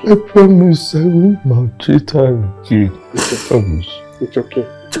 That's okay. I promise I won't maltreat her again. It's okay. I promise. It's okay.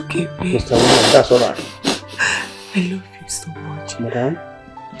 It's okay, babe. Mr. Williams, that's all right. I love you so much. Madam?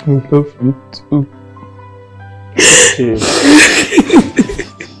 I love you too. Okay.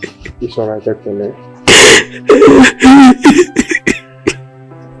 It's all right, Ekele.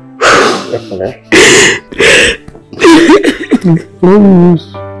 Ekele. Promise.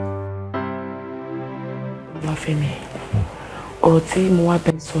 Olúwafẹ́mi, ọ̀rọ̀ tí mo wá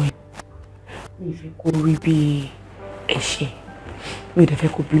bẹ̀ sọ yìí, mi fẹ́ kó rí bí ẹ̀ṣẹ̀, mi dẹ̀ fẹ́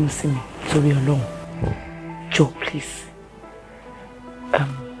kó bínú sí mi torí Ọlọ́run. Jọ̀ọ́, please.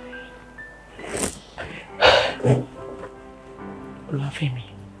 Olúwafẹ́mi.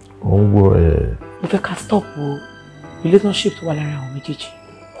 Ó ń gbọ́ ẹ̀. Mo fẹ́ ká stop relationship tó wà lára àwọn méjèèjì.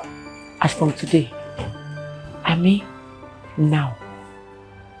 As from today, I mean now.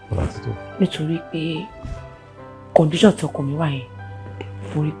 Nítorí pé condition tí ọkọ mi wà yẹn,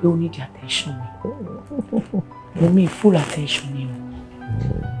 mo rí pé ó need attention mi. Mo mean full attention ni o.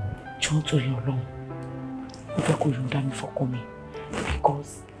 Jọ̀ọ́ nítorí Ọlọ́run. Mo fẹ́ kó yọ̀ǹda mi fọ́kọ mi.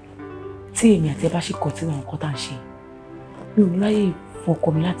 Because tí èmi àti ẹ bá ṣe continue àwọn nǹkan tá à ń ṣe, mi ò ní ráyè fún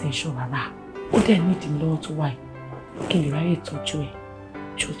ọkọ mi láti ẹ̀ṣọ́ rárá. Ó dẹ̀ ní ìdí lọ́wọ́ tó wáyé kí n lè ráyè tọ́jú ẹ̀.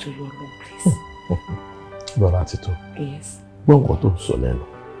 Jọ̀ọ́ nítorí Ọlọ́run, please. Bọ́lá ti tó. Yes. Gbọ́ nǹkan tó ń sọ lẹ́nu.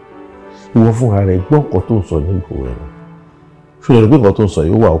 Ìwọ fúnra rẹ̀ gbọ́ nǹkan tó ń sọ ní ìgbò ẹ̀nu. Ṣùgbọ́n pé nǹkan tó ń sọ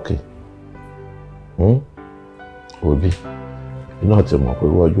yìí ó wà òkè. Òbí iná ti mọ̀ pé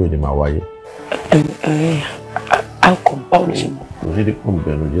ọjọ́ òní máa wáyé. Alcohol báwo ló ṣe mọ̀? Òṣèlú kò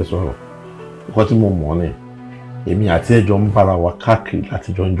bẹ̀rù jẹ́ sọ̀rọ̀. Nǹkan tí mo mọ̀ ni èmi àti ẹjọ́ ń bára wa káàkiri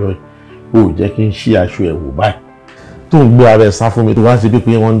láti jọjọ́ ẹ̀. Ó jẹ́ kí n ṣí aṣọ ẹ̀ wò báyìí. Tó ń gbé ara ẹ̀ sá fún mi tó wá sí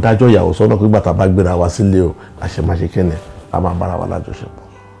pé wọ́n ń dájọ́ ìyàwó sọ́nà pé gbàtà bá gbéra wa sílé o àṣemáṣe kẹ́nẹ̀ a máa bára wa lájọṣepọ̀.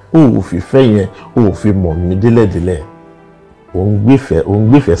 O ò fi fẹ́ yẹn o ò fi mọ̀ mí délẹ̀délẹ̀. Ò ń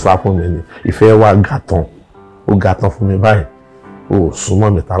gbéfẹ̀ẹ́ sá fún mi ni ìfẹ́ wa ga tán ó ga tán fún mi báyìí. O ò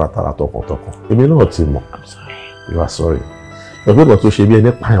súnmọ́ mi tààràtààrà tọkàntọkàn. Èmi náà ti mọ̀. I'm sorry. You are sorry. Ìgbà pé kan tó ṣe bí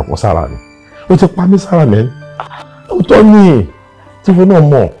ẹni pààyàn kan sára ni. Ó ti pa mí sára mẹ́ni. Ó tọ́ ní tí mo náà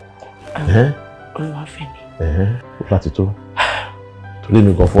mọ̀. Olúwafẹ́mi. Láti tó. Torí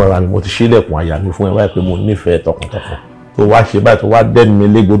mi gan fún ara mi, mo ti ṣílẹ̀kùn àyà mi fún ẹ báyìí pé mo nífẹ̀ẹ́ tọkàntọkàn. Tó wá ṣe báyìí tó wá dẹ́nu mi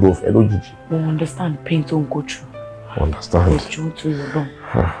légbodò ọ̀fẹ́ lójijì. We understand pain don't go through. Understand. Ojú tó yọ lọ.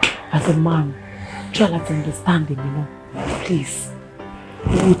 As a man, try to understand èmi náà. Please.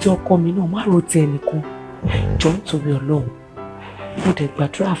 Owó tí ọkọ mi náà má ro ti ẹnìkan. Jọ̀ọ́ nítorí Ọlọ́run. Mo dẹ̀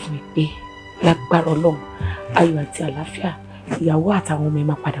gbàdúrà fún mi pé lágbára Ọlọ́run, ayọ̀ àti àlàáfíà, ìyàwó àtàwọn ọmọ ẹ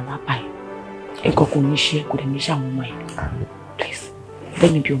máa padà wá báyìí. Nǹkan kò ní ṣe kò dẹ̀ ní ṣe àwọn ọmọ ẹ. Please,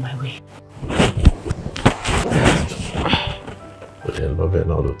 let me be on my way. I love it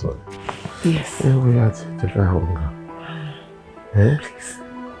all the time. Yes. We are taking hunger.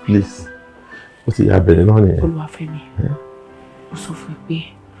 Please. Ó ti yá bẹ̀rẹ̀ náà nìyẹn. Olúwafẹ́mi. Ó sọ fún mi pé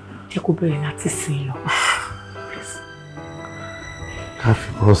jẹ́ kó bẹ̀rẹ̀ láti sìn lọ. Ká fi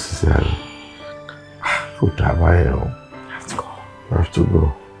bọ́ọ̀sì sí àná. Kò dábàá ẹ̀ o. Let's go. I have to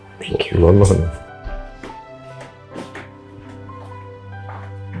go. Thank you. Lọ́nà ni.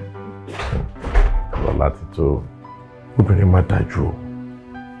 Lọ́la ti tó. Obìnrin máa dájú o.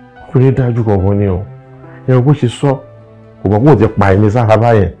 Obìnrin dájú gangan ni o. Ẹ̀rọ bó ṣe sọ, kò mọ̀ pé ó ti pa ẹni sára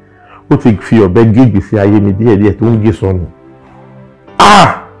báyẹn. Ó ti fi ọ̀bẹ gé ìgbésí ayé mi díẹ̀díẹ̀ tó ń gé sọnù.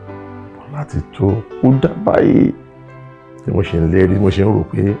 Lọ́la ti tó. Ó dá báyìí. Tí mo ṣe ń lérí, mo ṣe ń rò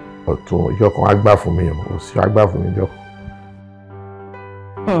pé ọ̀tún ọjọ́ kan á gbà fún mi, òsì á gbà fún mi jọ.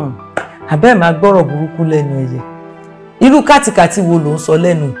 Àbẹ́ máa gbọ́rọ̀ burúkú lẹ́nu ẹ̀yẹ. Irú kàtìkàtì wo ló ń sọ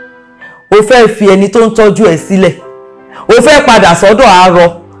lẹ́nu? O fẹ́ fi ẹni tó ń tọ́jú ẹ sílẹ̀. O fẹ́ padà sọ́dọ̀ arọ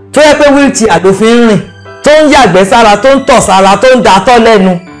tó yẹ pé wheelchair ló fi ń rìn, tó ń yàgbẹ́ sára, tó ń tọ̀ sára, tó ń datọ́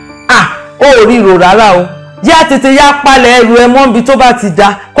lẹ́nu. O ò ríro rárá o. Yá tètè yá palẹ̀ ẹrù ẹ mọ́ ibi tó bá ti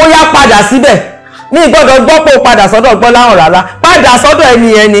da, kó yá padà síbẹ̀. Mi gbọ́dọ̀ gbọ́ pé o padà sọ́dọ̀ gbọ́ láwọn rárá. Padà sọ́dọ̀ ẹni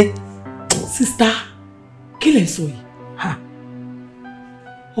yẹn ni. Sista, kí lẹ sọ yìí?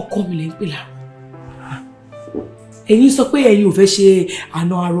 Ọkọ mi lẹ ń pè láàrọ̀. Ẹ̀yin sọ pé ẹ̀yin ò fẹ́ ṣe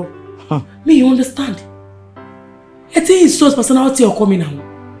àna arọ. Me, you understand? Ẹ ti insult personality ọkọ mi now.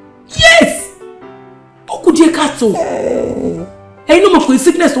 Yes! Ó kù kú díẹ̀ káàtó ẹ̀yin náà mọ̀ pé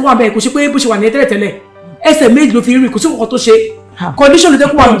sickness tó wà bẹ́ẹ̀ kò ṣe pé bó ṣe wà ní tẹ́lẹ̀tẹ́lẹ̀ ẹsẹ̀ méjì ló fi rìn kò sí nǹkan tó ṣe condition ló jẹ́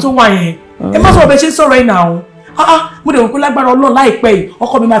kó wà ní tó wà yẹn ẹ má sọ̀rọ̀ bẹ́ẹ̀ ṣe ń sọ̀rọ̀ ẹ̀ náà mo dẹ̀ wọ́n pé lágbára Ọlọ́run láìpẹ́ yìí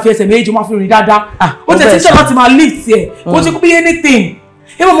ọkọ mi máa fi ẹsẹ̀ méjì máa fi rìn dáadáa ó tẹ̀ tíṣẹ́ láti máa lift ẹ̀ kó ṣe kó bí anything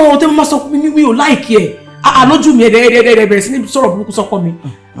ẹ mọ̀ ohun tó máa sọ mi ò láìkí ẹ̀ lójú mi ẹ̀ẹ́dẹ̀ẹ̀dẹ̀ bẹ̀rẹ̀ sí ní sọ̀rọ̀ burúkú sọ́kọ mi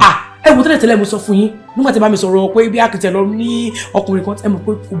ẹ wo tẹ́lẹ̀tẹ́lẹ̀ mo sọ fún yín nígbà tí bá mi sọ̀rọ̀ pé bí àkìtẹ̀ lọ ní ọkùnrin kan ẹ mọ̀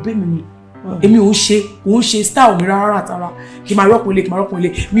pé kò bẹ́ mi ni èmi ò ń ṣe style mi rárá àtàrà kí n máa rọ́pò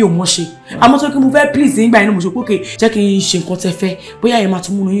ilé mi ò mọ̀ ṣe àmọ́ tó kí mo fẹ́ please nígbà yẹn mo ṣe pókè jẹ́ kí n ṣe nǹkan tẹ́ fẹ́ bóyá ẹ máa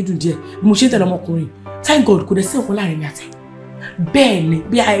tún múnú yín dùn díẹ̀ bí mo ṣe ń tẹ̀lé ọmọkùnrin thank God kò dẹ̀ sí nǹkan láàrin mi àtẹ bẹ́ẹ̀ ni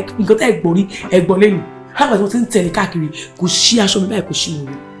bí nǹkan tẹ́ ẹ̀gbọ́n rí ẹ̀gbọ́n lẹ́nu lápá tí mo ti ń tẹ̀lé káàkiri kò sí aṣọ mi báyìí kò sí mo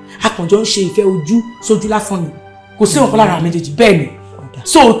rí akànjọ ń ṣe ìfẹ́ ojú sójú lásán ni kò sí nǹkan lára méjèèjì bẹ́ẹ̀ ni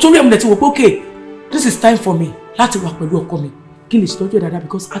so torí ẹ̀ mo dẹ̀ ti wò pé okay this is time for me láti wà pẹ̀lú ọkọ mi kí n lè ṣètọ́jú ẹ̀ dáadáa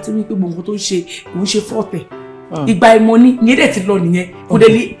because a ti rí pé gbogbo nǹkan tó ń ṣe kò ń ṣe fọ́ọ̀tẹ̀ ìgbà ìmọ̀ ni ìyẹn dẹ̀ ti lọ nìyẹn kò dẹ̀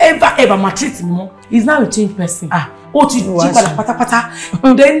lè ever maltreat mi mọ́ he is now a changed person ó ti jí padà pátápátá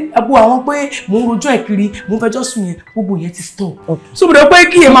then abo àwọn pé mò ń rojọ́ ẹ̀ kiri mò ń fẹjọ́ sùn yẹn gbogbo yẹn ti stop so mo dẹ̀ pé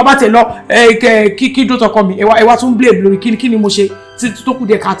kí ẹ máa bá tẹ̀ lọ kí dó tọkọ mi ẹ wá tún blame lórí kí ni mo ṣe tó kù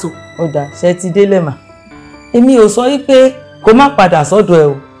díẹ̀ káàtó. ọ̀dà ṣe ti délẹ̀ mà èmi ò sọ wípé kó má padà sọ́dọ̀ ẹ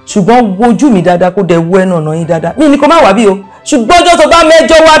o ṣùgbọ́n wojú mi dáadáa kó dẹ̀ wo ẹnu ọ̀nà yín dáadáa mi ni kó má wá bí o ṣùgbọ́n ọjọ́ tó bá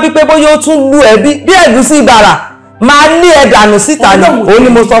mẹ́jọ wá bí pé bóyá ó tún lu ẹ̀bí bí ẹ̀gúsí ìbàrà máa lé ẹ dànù síta ni òun ni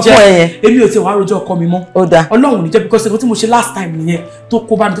mo sọ fún ẹ yẹn. èmi ò tiẹ̀ wá rojọ́ ọkọ mi mọ́ Ọlọ́run ní jẹ́ because ẹ̀kọ́ tí mo ṣe last time nìyẹn tó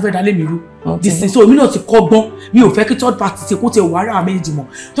kó bá mi tó fẹ́ dalé mi rú dìsìn so èmi náà ti kọ́gbọ́n mi ò fẹ́ kí third party ṣe kó tiẹ̀ wà ara méjì mọ́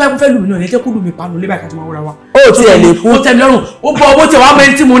tó yẹ kó fẹ́ lù mí náà yẹn jẹ́ kó lù mí panu lébàá ìkàtí máa wúra wa. ó tiẹ̀ lè kú ó tẹ̀ mí lọ́rùn ó bọ owó tiẹ̀ wá mọ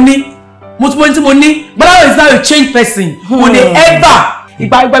ẹni tí mo ní Bọ́láwọ̀ is now a changed person kò lè ever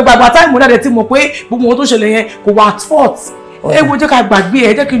ìgbàgbà táìmù náà dẹ̀ tí mo pé gbogbo wọn tó ṣẹlẹ̀ yẹn kò wà at fault ẹ wo jẹ́ ká gbàgbé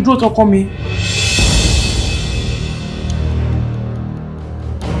ẹ jẹ́ kí n dúró tọkọ mi.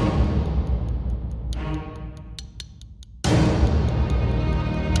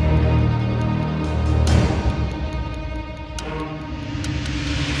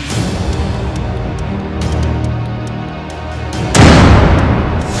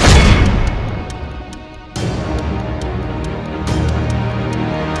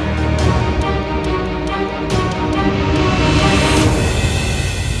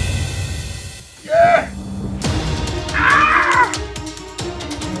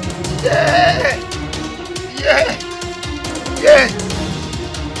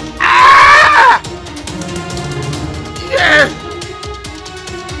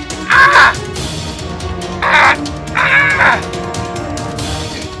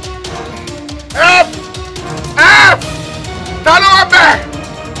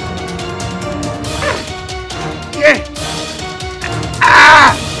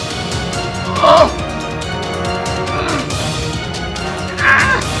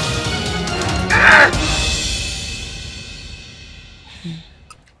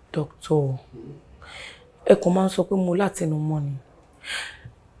 Ẹ kàn máa ń sọ pé mo látẹnu mọ́ ni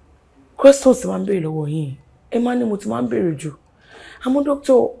questions máa ń béèrè lọ́wọ́ yín ẹ máa ní mo ti máa ń béèrè jù àmọ́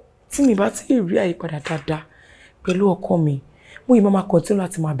dókítà tí mi bá ti rí àyípadà dáadáa pẹ̀lú ọkọ mi mo yìí máa continue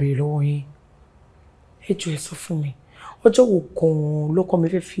láti máa béèrè lọ́wọ́ yín ẹ jọ̀ọ́ ẹ sọ fún mi ọjọ́ wo gan-an lọ́kọ mi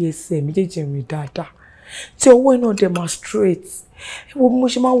fẹ́ fi ẹsẹ̀ méjèèjì rìn dáadáa tí ọwọ́ iná dẹ̀ máa straight ẹ wo bí mo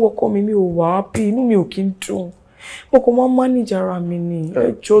ṣe máa ń wọkọ mi ò wá happy inú mi ò kí ń dùn mo kò máa ń manage ara mi ni ẹ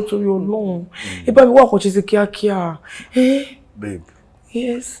jọ̀ọ́ torí Ọlọ́run ẹ bá mi wá àkànṣe sí kíákíá. Babe.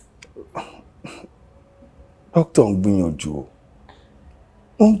 Yes. Doctor ń gbìyànjú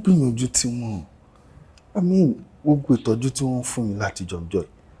ó ń gbìyànjú tí wọ́n gbogbo ìtọ́jú tí wọ́n fún mi láti jọjọ́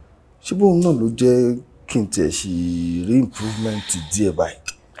ṣé bóun náà ló jẹ́ kí n tiẹ̀ ṣe rí improvement díẹ̀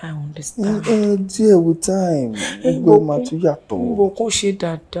báyìí. I understand. Díẹ̀ with time gbogbo ẹ̀ máa tún yàtọ̀. Gbogbo kò ṣe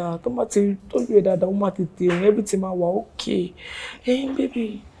dáadáa tó bá ti tọ́jú ẹ̀ dáadáa ó máa tètè rìn everything máa wà okay. Baby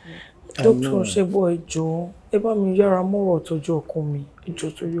doctor ṣe gbọ́ ẹ jọ̀ọ́ ẹ bá mi yára mọ́rọ̀ tọ́jú ọkọ mi ẹ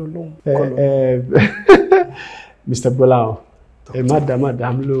jọ̀ọ́ torí Ọlọ́run. Mr. Bola ẹ má dá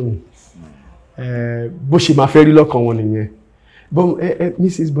mi lóhùn bó ṣe máa fẹ́ rí lọ́kàn wọn nìyẹn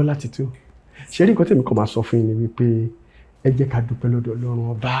Mrs. Bola Tito ṣe rí nǹkan tèmi kan máa sọ fún yín ni wípé ẹ jẹ́ ká dúpẹ́ lọ́dọ̀ Ọlọ́run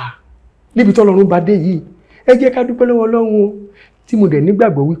ọba níbi tí Ọlọ́run bá dé yìí ẹ jẹ́ ká dúpẹ́ lọ́wọ́ Ọlọ́run tí mo dẹ̀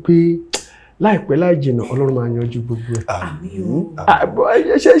nígbàgbọ́ wípé láìpẹ́ láì jìnnà Ọlọ́run máa yanjú gbogbo ẹ̀. Àmín.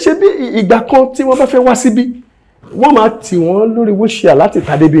 Ṣé bí ìgbà kan tí wọ́n bá fẹ́ wá síbí wọ́n máa tì wọ́n lórí wheelchair láti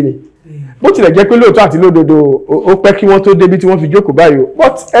ta débi ni bó tilẹ̀ jẹ́ pé lóòótọ́ àti lódodo ó pẹ́ kí wọ́n tó débi tí wọ́n fi jókòó báyìí o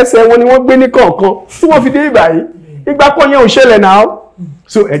but ẹsẹ̀ wọn ni wọ́n gbé ní kọ̀ọ̀kan tí wọ́n fi dé báyìí ìgbà kan yẹn ò ṣẹlẹ̀ náà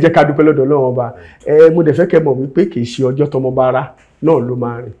so ẹ jẹ́ ká dúpẹ́ lọ́dọ̀ Ọlọ́run ọba mo dẹ̀ fẹ́ kẹ́ mọ̀ wípé kì í ṣe ọjọ́ tọmọ bá rá náà ló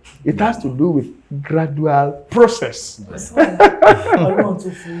máa rìn. It has to do with gradual process. Ọlọ́run tó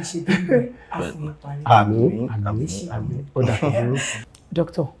fún iṣẹ́ dé àfihàn parí. Àmín. Ó dà dúró.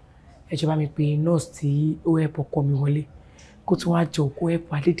 Dókítà, ẹ jọ̀ọ́ bá mi pe nurse tí ó help ọkọ mi wọlé kó tún wá jọ kó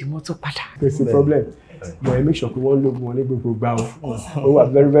help Adédè mọ́tò padà. Kò sí problem. But I make sure pé wọ́n lóògùn wọn ní gbogbo gbà ó. Ó wà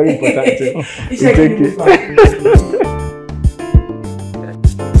very important.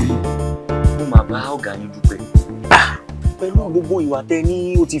 Mo máa bá ọ̀gá yín dúpẹ́. Pẹ̀lú gbogbo ìwà tẹ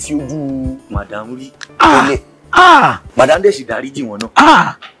ní ó ti fi ojú madam rí tẹ́lẹ̀. Madam dẹ̀ sì dáríjì wọn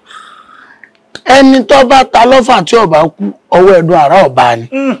náà. Ẹni tó bá ta lọ́fà tí ọba kú ọwọ́ ẹ̀dùn àrà ọba ni.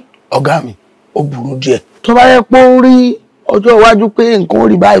 Ọ̀gá mi ó burú díẹ̀. Tó bá yẹ pé ó rí ọjọ́ iwájú pé nǹkan ó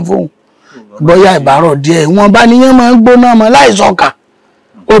rí báyìí fóun bóyá ìbárọ̀ díẹ̀ wọn bá níyẹn máa ń gbóná ọmọ láìsọ̀kà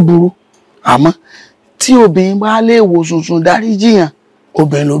ó burú. Àmọ́ tí obìnrin bá lè wo sunsun dáríjìyàn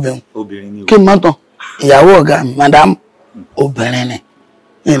obìnrin lóbìnrin kí n mọ́tàn ìyàwó ọ̀gá mi madam obìnrin ni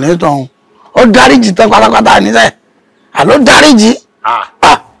ìnítọ̀hún ó dáríjì tán pátápátá níṣẹ́ àló dáríjì.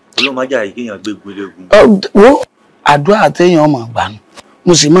 Ọlọ́mọdé àìkéyàn gbégun eléegun. Wo àdúrà àtẹ̀yàn ọmọ ìgbàanu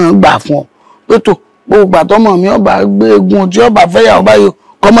mo sì máa ń gbà fún ọ pé tó gbogbo àtọmọ mi ọba gbé egun tí ọba fẹ́yà ọba yìí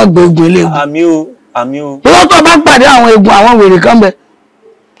kọ́ mọ́ gbé egun eléegun. Àmì o. lọ́tọ̀ bá pàdé àwọn egun àwọn wèrè kan bẹ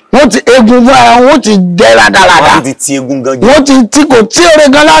wọ́n ti egun fún ara wọn ti jẹ́ rádaràdà wọ́n ti ti egun gan jù. wọ́n ti tí kò tí oore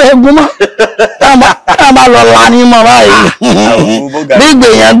gan lára egun mọ́ táwọn bá lọ la ní mọ́ báyìí bí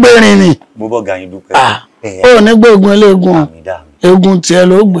ìgbèyàn gbérin ni. Mo bọ́ ga yín dúpẹ́. Ó ní gbé egun eléegun egun tiẹ̀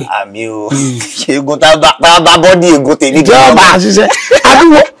ló gbé. Àmì o. Egun tá bá bọ́dí egun tèmi. ìjọba bá a ṣiṣẹ́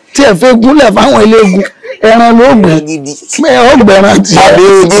àdúgbò tí ẹ fẹ́ gúnlẹ̀ fáwọn eléegun ẹran ló gbé ó gbẹ̀ràn tí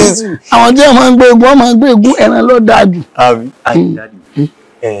àwọn tí ẹ máa ń gbé egun wọ́n máa ń gbé egun ẹran ló dáa jù.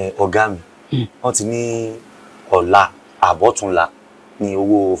 Ọ̀gá mi wọ́n ti ní ọ̀la àbọ̀túnla ní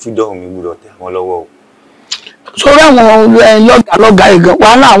owó fídọ́ọ̀mù mi gbọ́dọ̀ tẹ̀ wọ́n lọ́wọ́ o. sórí àwọn lọ́gàá ìgàn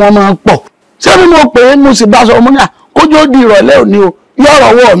wàhálà àwọn máa ń pọ̀ ṣé bí mo pè é mo sì bá sọ ọmọ náà kójú ó di ìrọ̀lẹ́ òní o yọ̀rọ̀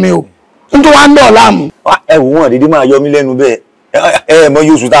ọwọ́ mi o nítorí wàá ń dọ̀ láàmú. ẹ wò wọ́n dédé máa yọ mí lẹ́nu bẹ́ẹ̀ mọ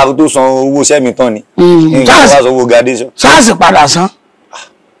yóò sùn tá a tó san owó iṣẹ́ mi tán ni. sáàsì padà san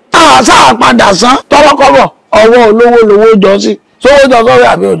sáà padà san tọ́lọ́kọ́bọ̀ ọwọ́ olówó lówó jọ sí sówó jọ sọ́wọ́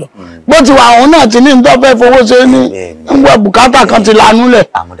àbí òjò bó ti wà àwọn náà ti ní nítorí fẹ́ fowó ṣe ní gbọ́ bùkátà kan ti lanú lẹ̀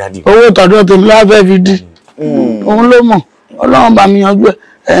owó tọ̀dọ̀ tèmi láfẹ́ fi dí òun ló mọ̀ ọlọ́run bá mi yanjú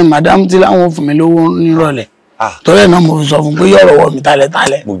ẹ̀ madam ti láwọn fún mi lówó nírọ̀lẹ́ torí ẹ̀ náà mo fi sọ fún pé yọ̀rọ̀ wọ̀ mí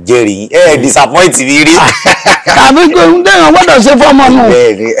tálẹ̀. Mo jẹ́rìí disappoint mi rí. tàbí pé ń dẹ́yàn gbọ́dọ̀ ṣe fọ́mọ nù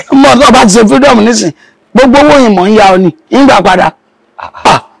mọ̀ tó bá ti ṣe freedom nísìn gbogbo owó yìí mọ̀ ń ya ọ ni ìgbà padà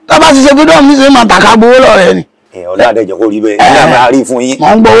tó bá ti ṣe freedom nísìn máa tàkà gbowó lọ́rẹ̀ ni. Ọlọ́dẹ̀jọ́ kò rí bẹ́ẹ̀ ní àmì àárí fún yín.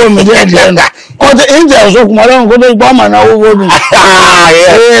 mọ̀ ń gbowó mi díẹ̀ díẹ̀ nù kó ti ń tẹ̀ ọ̀ṣọ́kùn ọlọ́run kó tó gbọ́ ọmọ náà owó mi.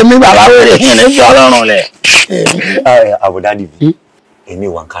 èmi bàbá wèrè yìí ní fi ọlọ́run lẹ̀. àbùdádì èmi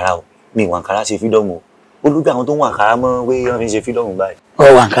wàǹkárá o mi wàǹkárá ṣe freedom o olùgbé àwọn tó ń wàǹkárá mọ́ pé wọ́n fi ṣe freedom báyìí. ọ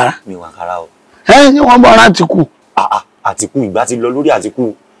wàǹkárá. mi wàǹkárá o. ní wọ́n bọ̀ ọ́n Àtìkù. Àtìkù ìgbà ti lọ lórí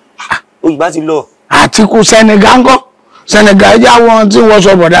Àtìkù ìgbà ti lọ. Àtìkù Senegal ńkọ́ Senegal jẹ́ àwọn tí wọ́n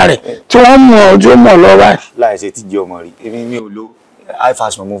sọ bọ̀dá rẹ̀ tí wọ́n mú ọ tí ó mọ̀ lọ báyìí. láì ṣe tíjẹ ọmọ rí èmi mi ò lo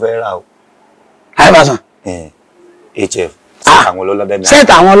iPhone mo fẹ́ rà o. iPhone. HF sẹ́ẹ̀tì àwọn ọlọ́ládé ni.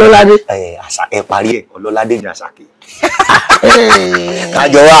 sẹ́ẹ̀tì àwọn ọlọ́ládé. ẹ parí ẹ̀ ọlọ́ládé ni Àṣàkẹ́.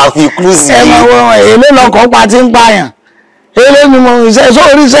 kájọ wa fi kúrúsì. ẹ máa wọ èlé lọkọ̀ pa ti ń pààyàn èlé ni mo ṣe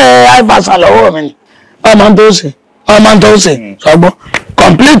sóríṣẹ́ iPhone lọ́wọ́ mi ni ọmọ tó ṣe sọgbọ́n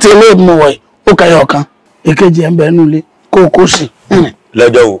complete ilé mi wọ̀ ó kẹyọ kan èkejì ẹ̀ ń bẹ nínú ilé kó kó sí.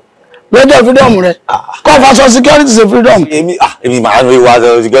 lọ́jọ́ wo. lọ́jọ́ freedom rẹ̀ kọ́ faṣọ security ṣe freedom. èmi máa ń rí wa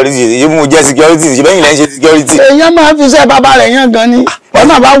security ṣe mo jẹ́ security ṣe bẹ́yìn lẹ́yìn ṣe security. èèyàn máa fi iṣẹ́ bàbá rẹ̀ yàn gan ni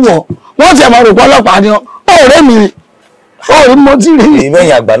ọ̀nà bá wọ̀ wọ́n ti ẹ̀ máa rò pọ́ ọlọ́pàá ni ọ̀rẹ́ mi ni ọ̀rẹ́ mo ti rí.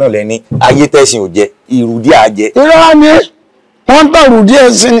 ìbẹ́yìn àgbà náà lẹ́ni ayé tẹ̀sìn ò jẹ ìrùdí àjẹ. irọ́ ni wọ́n tọ̀ rùdí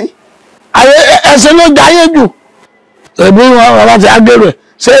ẹ̀sìn ni ẹ̀sìn ló jayé jù ẹ̀bí wọn bàbá ti ágẹ̀rù ẹ̀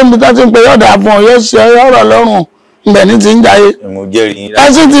ṣé ibi tó ti ń pe yọ̀dà fún ọ yóò ṣe ọ̀rọ̀ lọ́rùn ibẹ̀ ní ti ń jayé. mo jẹ́rìí yín.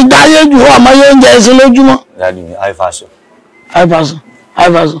 ẹ̀sìn ti jayé jù ọmọ yóò ń jẹ ẹ̀sìn lójúmọ́. dadi mi iPhone.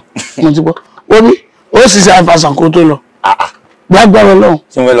 mo ti gbọ́ obi ó sì ṣe iPhone kó tó lọ. gbàgbọ́rọ̀ lọ́hùn.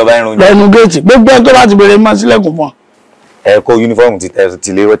 tí mo fẹ́ lọ bá irun jẹ. lẹ́nu géètì gbogbo ẹni tó bá ti bèrè máa sílẹ̀kùn fún ọ. ẹ kó yúnífọ́ọ̀mù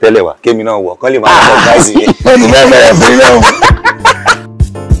ti lè rọ tẹ́lẹ̀ wá kémi náà wọ̀ kán lè máa lọ báyìí. ó ti fẹ́ bẹ̀rẹ̀ fún ilé òun.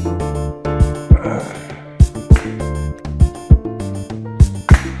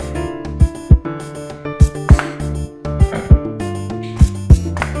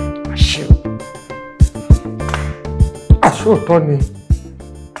 àṣòótọ́ ni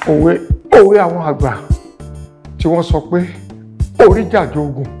òwe àwọn àgbà tí wọ́n sọ pé orí jàjọ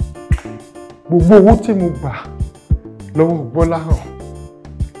ogun gbogbo owó tí mo gbà lọ́wọ́ Gbọ́láhàn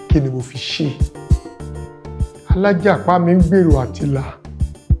kí ni mo fi ṣe alájàpá mi ń gbèrò àti là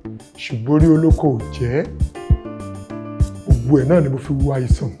ṣùgbọ́n orí olóko ò jẹ́ gbogbo ẹ̀ náà ni mo fi wo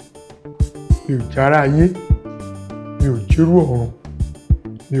àìsàn mi ò jára ayé mi ò jírú ọ̀run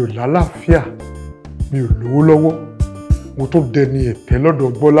mi ò lálàáfíà mi ò lówó lọ́wọ́ mo tó dẹni ẹ̀tẹ́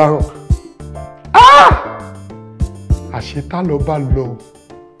lọ́dọ̀ Gbọ́láhàn àṣẹ tá lọ bá lọ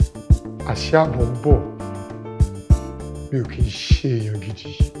àṣẹ àbọ̀ ń bọ̀ mi ò kì í ṣe èèyàn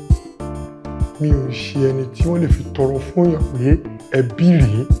gidi mi ò ṣe ẹni tí wọ́n lè fi tọrọ fún èèyàn pé ẹbí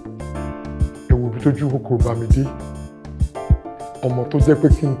rèé ẹ wo ibi tójú kòkòrò bá mi dé ọmọ tó jẹ́ pé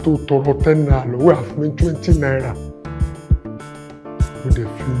kí n tó tọrọ 10 naira lọ́wọ́ àfún mi 20 naira mo dẹ̀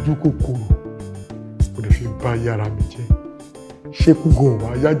fi ojú kòkòrò mo dẹ̀ fi bá yàrá mi jẹ́ ṣé kú gan wá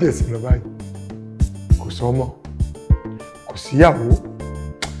yájẹ̀sí lọ báyìí kò sọ́mọ kò síyàwó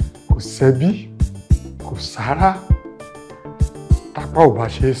kò sẹ́bí kò sára tápá ò bá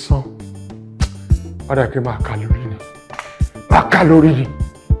ṣe é sán padà kí máa kà lórí ni máa kà lórí ni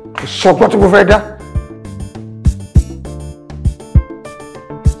kò sọgbọ́n tí mo fẹ́ dá.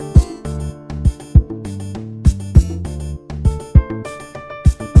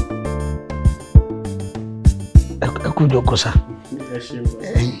 ẹ kú jókòó sá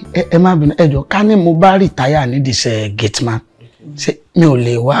ẹ má bínú ẹ jọ̀ọ́ ká ní mo bá rìtáyà nídìí iṣẹ́ gateman ṣé mi ò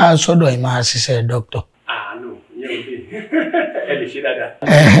lè wá sọ́dọ̀ yìí máa ṣiṣẹ́ dókítà. ẹ lè ṣe dáadáa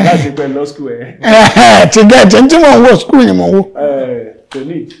láti pẹ́ lọ skul ẹ. ti gẹ́ ẹ̀ tí mo ń wọ skul ni mo ń wọ.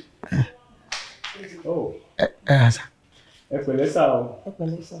 tòní ẹ pẹ̀lẹ́ sà o. ẹ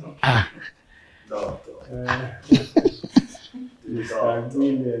pẹ̀lẹ́ sà.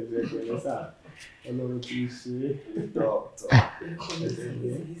 ẹ pẹ̀lẹ́ sà Ọlọ́run ti ṣe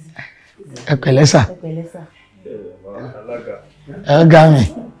ẹ pẹ̀lẹ́ sà. alága. ọ̀gá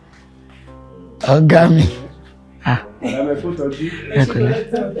mi. ẹ pẹ̀lẹ́.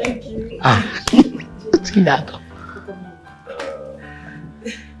 ti yàtọ̀.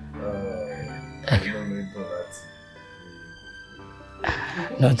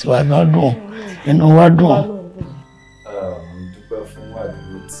 náà tí wàá náà dùn inú wa dùn. dúpẹ́ fún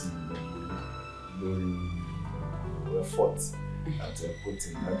àdúgbò tí lórí effort àti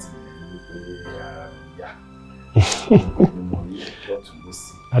putting láti rí pé ara mi yá ni mo rí lọ́tún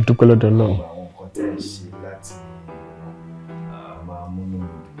lọ́sí. A dúpẹ́ lọ́dọ̀ Ọlọ́run. àwọn nǹkan tẹ́ ẹ ṣe láti máa múnú mi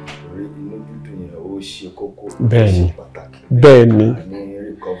dùn torí inú dúdú yẹn ó ṣe kókó ó ṣe pàtàkì. Bẹ́ẹ̀ni. ní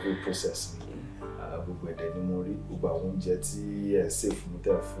recovery process mi gbogbo ẹ̀dẹ̀ ni mo rí gbogbo àwọn oúnjẹ tí ẹ ṣe fún mi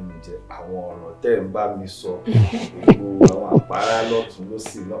tẹ́ fún mi jẹ àwọn ọ̀rọ̀ tẹ́ ń bá mi sọ gbogbo àwọn àpárá lọ́tún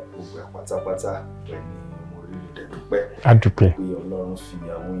lọ́sí náà gbogbo ẹ̀ pátápátá pẹ̀lú mo rí ìdẹ̀dúpẹ́. A dúpẹ́. pé Ọlọ́run fi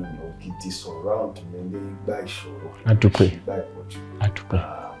àwọn èèyàn gidi surround mi nígbà ìṣòro. A dúpẹ́. nígbà ìpọ́njú. A dúpẹ́.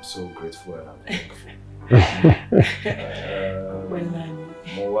 I'm so grateful and I'm thankful.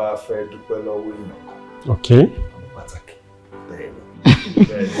 Mo wá fẹ́ dúpẹ́ lọ́wọ́ èèyàn kan. Okay. Àwọn pàtàkì bẹ́ẹ̀ ni.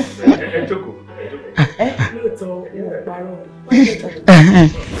 ẹ jókòó. lóòótọ́ wọn parọ́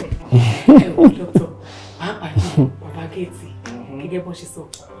dókítà pàápàá ní bàbá géètì gẹ́gẹ́ bó ṣe sọ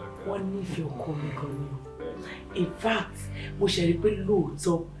wọ́n nífẹ̀ẹ́ ọkọ mi gan ni in fact mo ṣe rí pé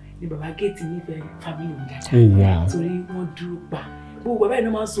lóòótọ́ ni bàbá géètì nífẹ̀ẹ́ family mi dáadáa torí wọ́n dúró pa gbogbo bàbá yìí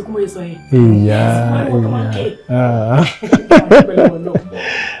náà máa ń sunkún mọ́ sọ yẹn.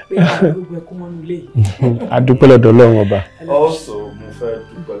 A dúpẹ́ lọ́dọ̀ Ọlọ́run ọba. Also mo fẹ́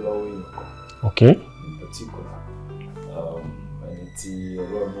dúpẹ́ lọ́wọ́ èèyàn kan. Okay. In particular ẹni tí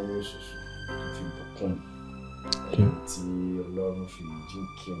Ọlọ́run wò ṣoṣo fi bùkún ẹni tí Ọlọ́run fi jí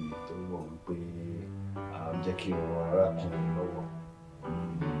kí mi tó wọ̀ wípé jẹ́ kí ọ̀rọ̀ arákùnrin lọ́wọ́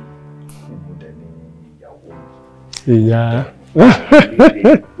mo dẹ̀ ní ìyàwó mi. Ìyá.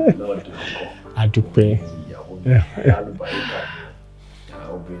 A dúpẹ́. Ìyàwó mi alálùbáríkà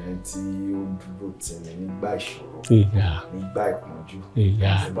obìnrin tí ó dúró tì mí nígbà ìṣòro nígbà ìpọ́njú tí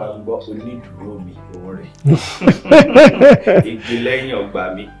bá gbọ́ onídùúró mi òun rẹ̀ igi lẹ́yìn ọgbà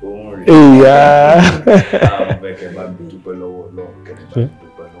mi òun rẹ̀ àwọn bẹ́ẹ̀kẹ́ bá mi dúpẹ́ lọ́wọ́ Ọlọ́run kẹ́ni bá mi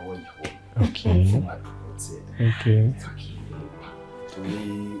dúpẹ́ lọ́wọ́ ìyàwó fún àdúgbò tiẹ̀ torí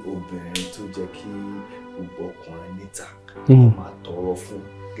obìnrin tó jẹ́ kí gbogbo ọkùnrin níta máa tọrọ fún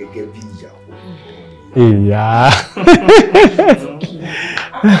gẹ́gẹ́ bí ìyàwó. Ìyá.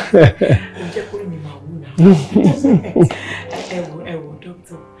 Ǹjẹ́ kó mi máa wú náà? Ẹ wò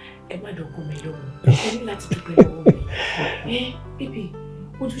dókítà, ẹ má dọ̀kún mi lọ́wọ́. Ẹ ní láti dúpẹ́ lọ́wọ́ mi. Bíbí,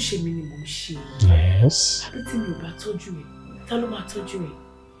 ojúṣe mi ni mò ń ṣe. Àbí tí mi ò bá tọ́jú ẹ̀, ta ló máa tọ́jú ẹ̀?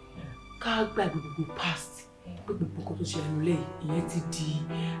 Ká gbàgbé gbogbo past. Pé gbogbo nǹkan tó ṣe ẹnu lẹ́yìn, ìyẹn ti di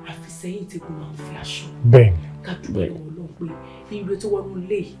àfisẹ́yìn tí kò máa ń fi aṣọ. Bẹ́ẹ̀ni. Ká dúpẹ́ lọ́wọ́ Ọlọ́run pé ire tó wọnú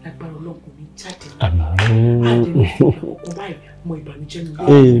ilé lágbára Ọlọ́run kò ní jáde. Àmín. Ọkàn báyìí mọ ìbànújẹ́ nínú.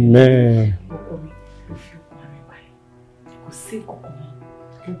 Amen. Ọkọ mi ló fi ọkàn rẹ̀ báyìí. Kò sí nǹkan kan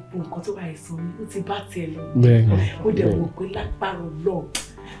gbogbo nǹkan tó bá yẹ sọ ni ó ti bá tiẹ̀ lọ. Ó dẹ̀ wò pé lágbára Ọlọ́run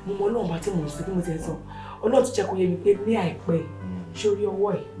mo mọ Ọlọ́run bá tí mo sì bí mo ti ẹ̀ sọ Ọlọ́run ti jẹ́ kó yé mi pé ní àìpẹ́ sórí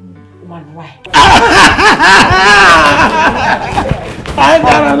ọwọ́ ẹ̀ ó máa nù wá ẹ̀.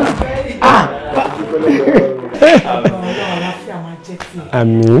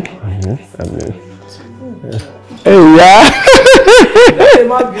 Àmín. Yeah.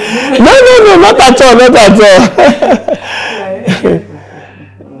 No, not at all.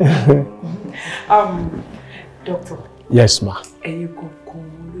 Doctor. Yes, ma. Ẹ̀yin kankan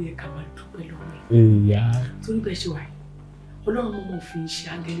ló yẹ ká máa dúpẹ́ lọ́wọ́ ẹ̀. Yeah. Torí bẹ́ẹ̀ ṣe wà Ọlọ́run mọ̀ fi ṣe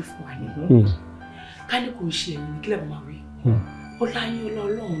áńgẹ́lì fún wa ni. Ká ní kò ṣe ẹ̀yin ní kílẹ̀ máa wí. Ọlá yín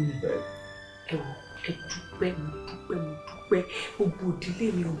Ọlọ́run ni. Ẹ wò ẹ dúpẹ́ mo dúpẹ́ gbogbo ìdílé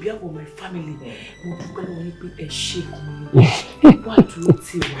mi on behalf of my family mo dúpẹ́ lọ́wọ́ yín pé ẹ ṣe gan-an wà dúró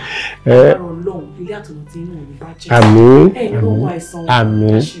tì wá ọ̀rọ̀ Ọlọ́run ilé àtọ̀nà tí inú òní bá jẹ́ ẹ ló wọ àìsàn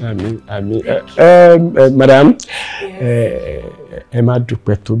àmín. Madam ẹ má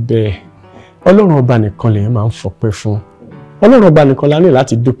dúpẹ́ tó bẹ́ẹ̀ Ọlọ́run ọba nìkan lèyàn máa ń fọpẹ́ fún Ọlọ́run ọba nìkan la ní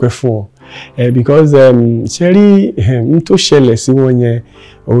láti dúpẹ́ fún ọ because ṣe rí n tó ṣẹlẹ̀ sí wọn yẹn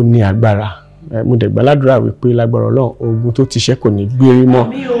ó ní agbára. Mo dẹ̀ gbàládùra wípé lágbára Ọlọ́run ogun tó ti ṣẹ́ kò ní gbérí mọ́.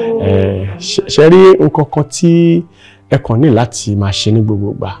 Ṣe rí nǹkan kan tí ẹ kàn ní láti máa ṣe ní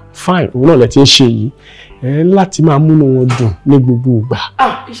gbogbo ìgbà fine òun náà lẹ ti ń ṣe yìí láti máa múnú wọn dùn ní gbogbo ìgbà.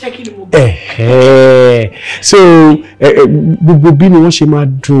 Iṣẹ́ kí ni mo gbà. So gbogbo bí ni wọ́n ṣe máa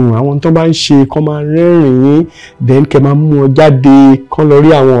dùn àwọn tó bá ń ṣe kán máa rẹ́rìn-ín then kẹ́ máa mú wọn jáde kán lọ rí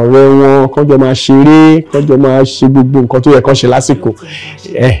àwọn ọ̀rẹ́ wọn kán jọ máa ṣeré kán jọ máa ṣe gbogbo nǹkan tó yẹ kán ṣe lásìkò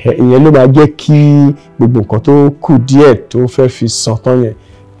ìyẹn ló máa jẹ́ kí gbogbo nǹkan tó kù díẹ̀ tó fẹ́ fi sàn tán yẹn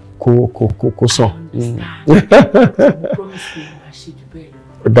kó sàn.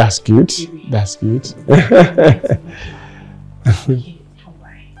 That's good. That's good.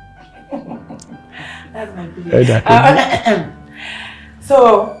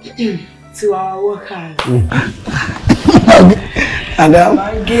 So, to our workers. Madam.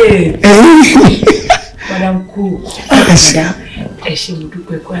 Madam Cool. Madam, ẹ ṣé mo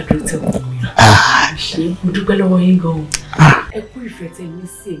dúpẹ́ kó àdúró tẹ ọkọ mi. Ṣé mo dúpẹ́ lọ́wọ́ yín gan-an. Ẹ kú ìfẹ́ tẹ ní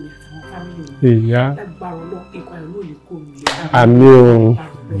sí èmi àtàwọn fámìlì mi. Lágbára Ọlọ́run ikọ̀ àìrò lè kó mi lé. Àmín o.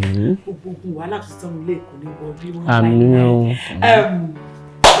 Gbogbo ogun wàhálà tó tọ́ mi lé kò ní wọ bí wọ́n Àmín o.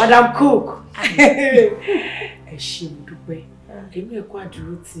 Madam Cook. Ẹ ṣé mo dúpẹ́. Èmi ẹ kú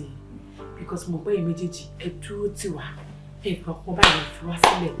àdúró tì because mo pé méjèèjì ẹ dúró tì wá. Ẹ kàn pọ̀ báyìí fi wá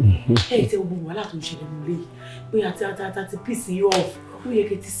sílẹ̀. Ẹ tẹ gbogbo wàhálà tó ń ṣẹlẹ̀ nílé yìí. Pé àti piss yín off. Ó yẹ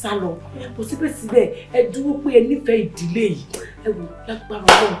kẹ́ ti sá lọ. Bó síbẹ̀síbẹ̀ ẹ dúró pé ẹ nífẹ̀ẹ́ ìdílé yìí. Ẹ wò lágbára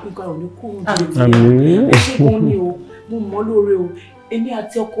Ọlọ́run pé nǹkan ò ní kúrò nílé. Ẹ ṣé gan ni o. Mo mọ̀ lóore o. Èmi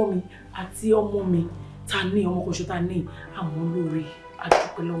àti ọkọ mi àti ọmọ mi ta ní ọmọ kan ṣo ta ní àmọ́ lóore. A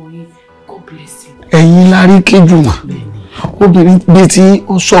dúpẹ́ lọ́wọ́ yín. God bless you. Ẹ̀yin lárí kéjùmọ̀. Obìnrin bíi tí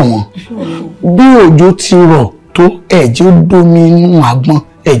ó sọ wọ́n. Bí òjò ti rọ̀ tó ẹ̀jẹ̀ domi inú àgbọn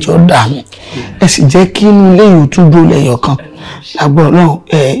ẹ̀jọ̀ dànù ẹ sì jẹ́ kí inú ilé yìí tún dúró lẹ́yọ̀ kan lágbọ́ náà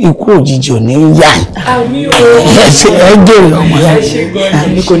ikú òjijì ò ní yá ẹ jèrè ọmọ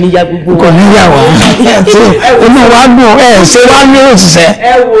yẹn ní kò ní ya gbogbo kò ní yà wá inú wa dùn ṣé wá ní òṣìṣẹ́.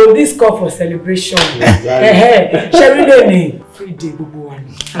 Ẹ wo this call for celebration ṣe rí lè ní free day gbogbo wa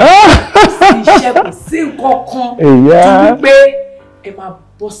ni iṣẹ́ kò sí nǹkan kan tó wípé ẹ máa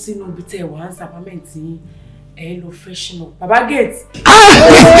bọ́ sínú ibi tẹ́ ẹ wà ń sàpámẹ́ǹtì yín ẹ lọ freshen up baba gate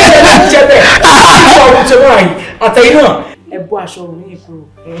jẹ bẹ́ẹ̀ ọ̀run tó wà yìí àtẹ̀yìn náà ẹ bọ́ aṣọ òun yìí kúrò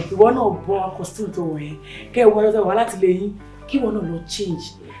ìwọ náà bọ́ costume tó wọ̀ yẹn kẹ́ ẹ wọ aṣọ tó wà láti lè yín kí ìwọ náà lọ change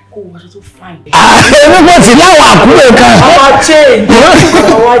kó wọ aṣọ tó fine. èmi kò sí láwọn àkúrò kan. ọmọ change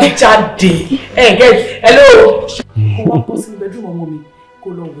ọmọ wa jáde get hello kó wá bọ́ sínú bedroom ọmọ mi kó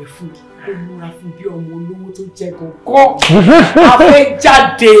lọ wẹ̀ fún kó múra fún bí ọmọ olówó tó jẹ gọ̀ọ̀gọ̀ a fẹ́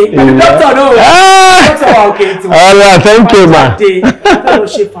jáde dókítà náà dókítà wa òkè tí wọ́n thank you ma. a fẹ́ lọ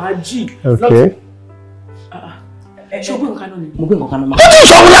ṣe fàájì. Ṣé o gbé nǹkan náà ni? Mo gbé nǹkan náà. Ó ti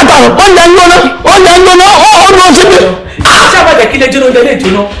sọ fún látàrọ, ó lẹ ń gbóná, ó lọ síbi. Ṣé àbàjẹ́ kí lè jóná oúnjẹ lè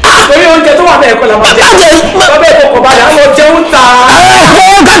jóná? Torí oúnjẹ tó wà bẹ́ẹ̀ kọ́ la máa jẹ. Bàbá ẹ̀ kọ̀ọ̀kan balẹ̀, á lọ jẹun ta.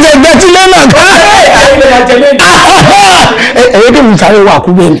 Ó kájẹ gbẹ tí lé náà ká. Èyí kì í sáré wà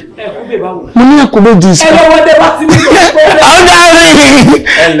kúbẹ̀ ni. Mo ní àkúbẹ̀ di ìsìn. Ẹ lọ́wọ́ dé bá ti ní kò tó. Ọjà rí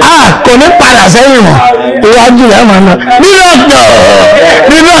kò ní padà sẹ́yìn mọ́. Iwájú rẹ̀ máa lọ.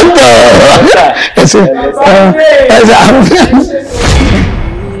 Nínú ọ̀tọ̀. Ẹsẹ̀ àwọn.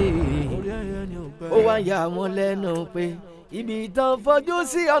 Ó wá yà wọ́n lẹ́nu pé ibi tán fojú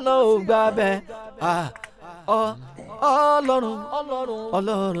sí ọ̀nà ò gbà bẹ́ẹ̀.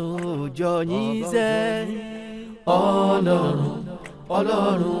 Ọlọ́run Ojoyin sẹ́.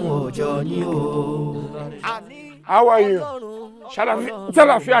 Ọlọ́run Ojoyin o. How are you?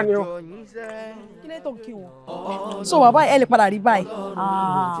 Ṣàlàfíà ni o. Kí ló tó kí wọn? So bàbá ẹ lè padà rí báyìí.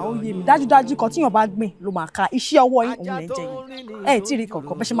 Ó yé mi dájúdájú kan tíyàn bá gbìn ló máa ka iṣẹ́ ọwọ́ yín òun lè jẹ yín. Ẹ tí rí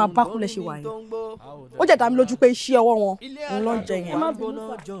kankan bẹ́ẹ̀ ṣe máa bá kúlẹ̀ ṣe wà yín. Ó jẹ́ dá mi lójú pé iṣẹ́ ọwọ́ wọn òun ló ń jẹ yín.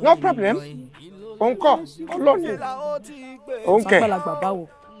 No problem. Òun kọ́ ọlọ́ni. Òun kẹ̀. Àgbàlagbà báwo?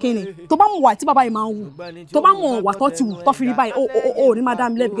 Kí ni? Tó bá mọ̀ wà tí bàbá yìí máa ń wù. Tó bá mọ̀ wà tó ti wù tó fi rí báyìí ó ní máa dá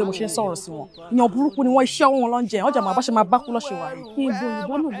mi lẹ́bi pé mo ṣe ń sọ̀rọ̀ sí wọn. Ìyàn burúkú ni wọ́n iṣẹ́ wọn ló ń jẹ. Ọjà màá bá ṣe máa bá kú lọ́ṣẹ̀ wà rí. Ibo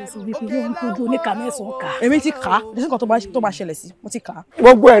ìbọn náà lè sọ wípé yóò ń kojú oníkà mẹ́sàn-án kà. Èmi ti kà á. Ìdí nǹkan tó máa ṣẹlẹ̀ sí. Mo ti kà á.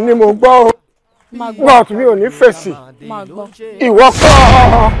 Gbogbo ẹ̀ ni mo gbọ́ o. But mi ò ní fèsì. Ìwọ kọ́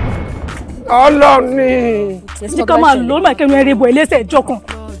ọlọ́ni. Ní ká máa lò ó máa kẹ́nu ẹ̀rẹ́ bọ̀ ẹlẹ́sẹ̀ ìjọ kan.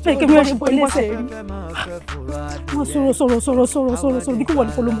 Fẹ́ kí wọ́n ṣe bọ̀ ẹlẹ́sẹ̀ rí. Wọ́n sọ̀rọ̀ bí kò wọ́n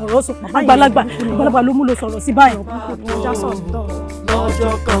ní kó ló mọ̀ ọ̀rọ̀ sọ. Àgbàlagbà ló mú lọ sọ̀rọ̀ sí báyìí.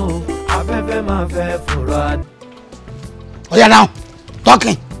 Lọ́jọ́ kan afẹ́fẹ́ máa fẹ́ fura. Ọ̀yá náà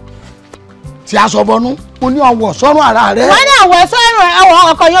tọ́kìn tí a sọ bọnú mo ní ọwọ́ sọ́run ara rẹ̀. Wọ́n ní àwọ̀ sọ́run àwọn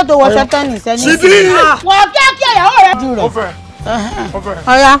ọkọ̀ yóò tó wọṣọ tẹ́nì sẹ́ni. Wọ́n kíákíá ìyàwó rẹ̀ jù rẹ̀.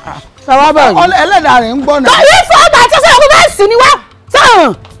 Ọ̀yá sọ̀rọ̀ báyìí. Ẹlẹ́dàá rẹ̀ ń gbọ́ náà. Kàyé sọ́ọ̀bà tí sọ́ọ̀bù bá sì ni wá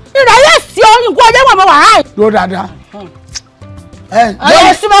sọ̀rọ̀ ìrẹ̀lẹ̀ sí oyin kó ọjọ́ mọ̀ wá. Ló dáadáa.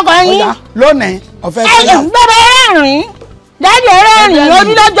 Ọ̀yá súnmọ́kọ̀ yín. Lónìí ọ̀fẹ́ tó yà. Bàbá ẹ̀rìn dájú ẹ̀rìn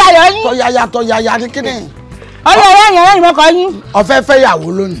onílọ́jọ́ ayọ̀ yín. Tọ́yàyà ní kíni. Ọ̀yá ẹ̀rìn mọ́kọ̀ yín. Ọ̀fẹ́ fẹ́ yàwó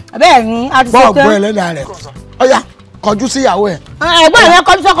lónìí. Bẹ́ẹ̀ ni a ti ṣe tán. Bọ́ọ̀gbọ́ ẹlẹ́dàá rẹ̀. Ọ̀yá kọjú sí ìyàwó ẹ̀. Ẹ̀gbọ́n rẹ̀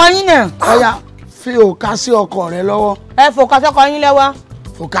kọjú sọ́kọ yín náà. Ọ̀yá fi òkà sí ọkọ rẹ̀ lọ́wọ́. Ẹ fòkà sọ́kọ yín lọ́wọ́.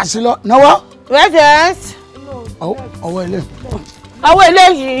 Fòkà sí náwó. Yes. Ọwọ́ ilé. Ọwọ́ ilé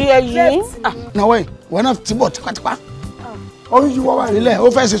yìí. Náwó yìí wọ́n náà ti bọ̀ tipátipá. Ó ń yíwọ́ wà nílẹ̀ ó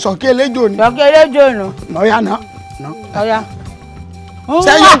fẹ́ ṣe sọ̀kí eléjò ni. Sọ̀kí eléjò nù. Ọ̀yá náà. Ọ̀yá.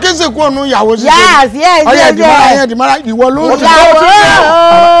 Sẹ́yìn kése kú ònú ìyàwó sí. Yes. Ọ̀yá dìmọ́ra ìwọ ló ń jẹ́.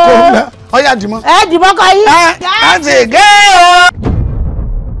 Ọ̀yá dìmọ́. Ẹ dìmọ́ kọ yín. Ẹ ti gé o.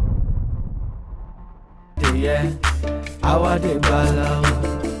 Àwàdé gbala o.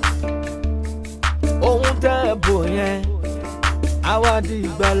 Ohun tẹ́ bò yẹn. Àwàdé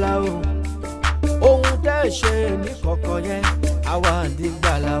gbala o. Ohun tẹ́ ṣe ní kọ̀kọ̀ yẹn. Àwàdé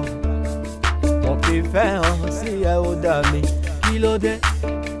gbala o. Mo fi fẹ́ hàn sí ẹ ó dà mí. Kí ló dé?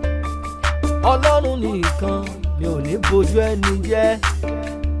 Ọlọ́run nìkan mi ò ní bójú ẹni jẹ́.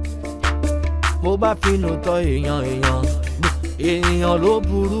 Mo bá finú tọ́ èèyàn ló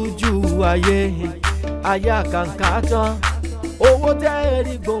burú jù ayé àkàǹkà tán. Owó tẹ́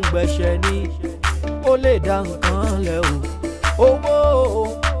ẹ̀rí gbòǹgbẹ̀ṣẹ̀ ni ó lè dá nǹkan lẹ̀ o. Owó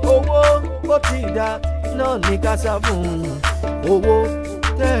ó ti dá náà ní kásá fún un. Owó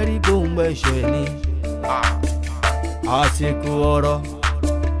tẹ́ ẹ̀rí gbòǹgbẹ̀ṣẹ̀ ni àsìkò ọ̀rọ̀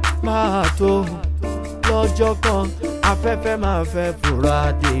máa tó. Lọ́jọ́ kan afẹ́fẹ́ máa fẹ́ fura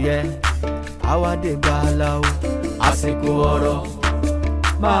adìyẹ àwàdé gbala o. Àsìkò ọ̀rọ̀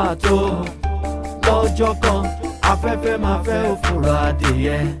máa tó. Lọ́jọ́ kan afẹ́fẹ́ máa fẹ́ fura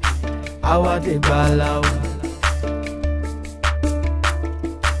adìyẹ àwàdé gbala o.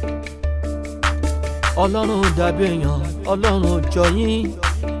 Ọlọ́run dàbí èèyàn Ọlọ́run Ojoyin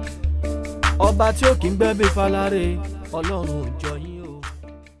ọba tí ó kì í gbẹ́bí falárẹ̀ Ọlọ́run Ojoyin.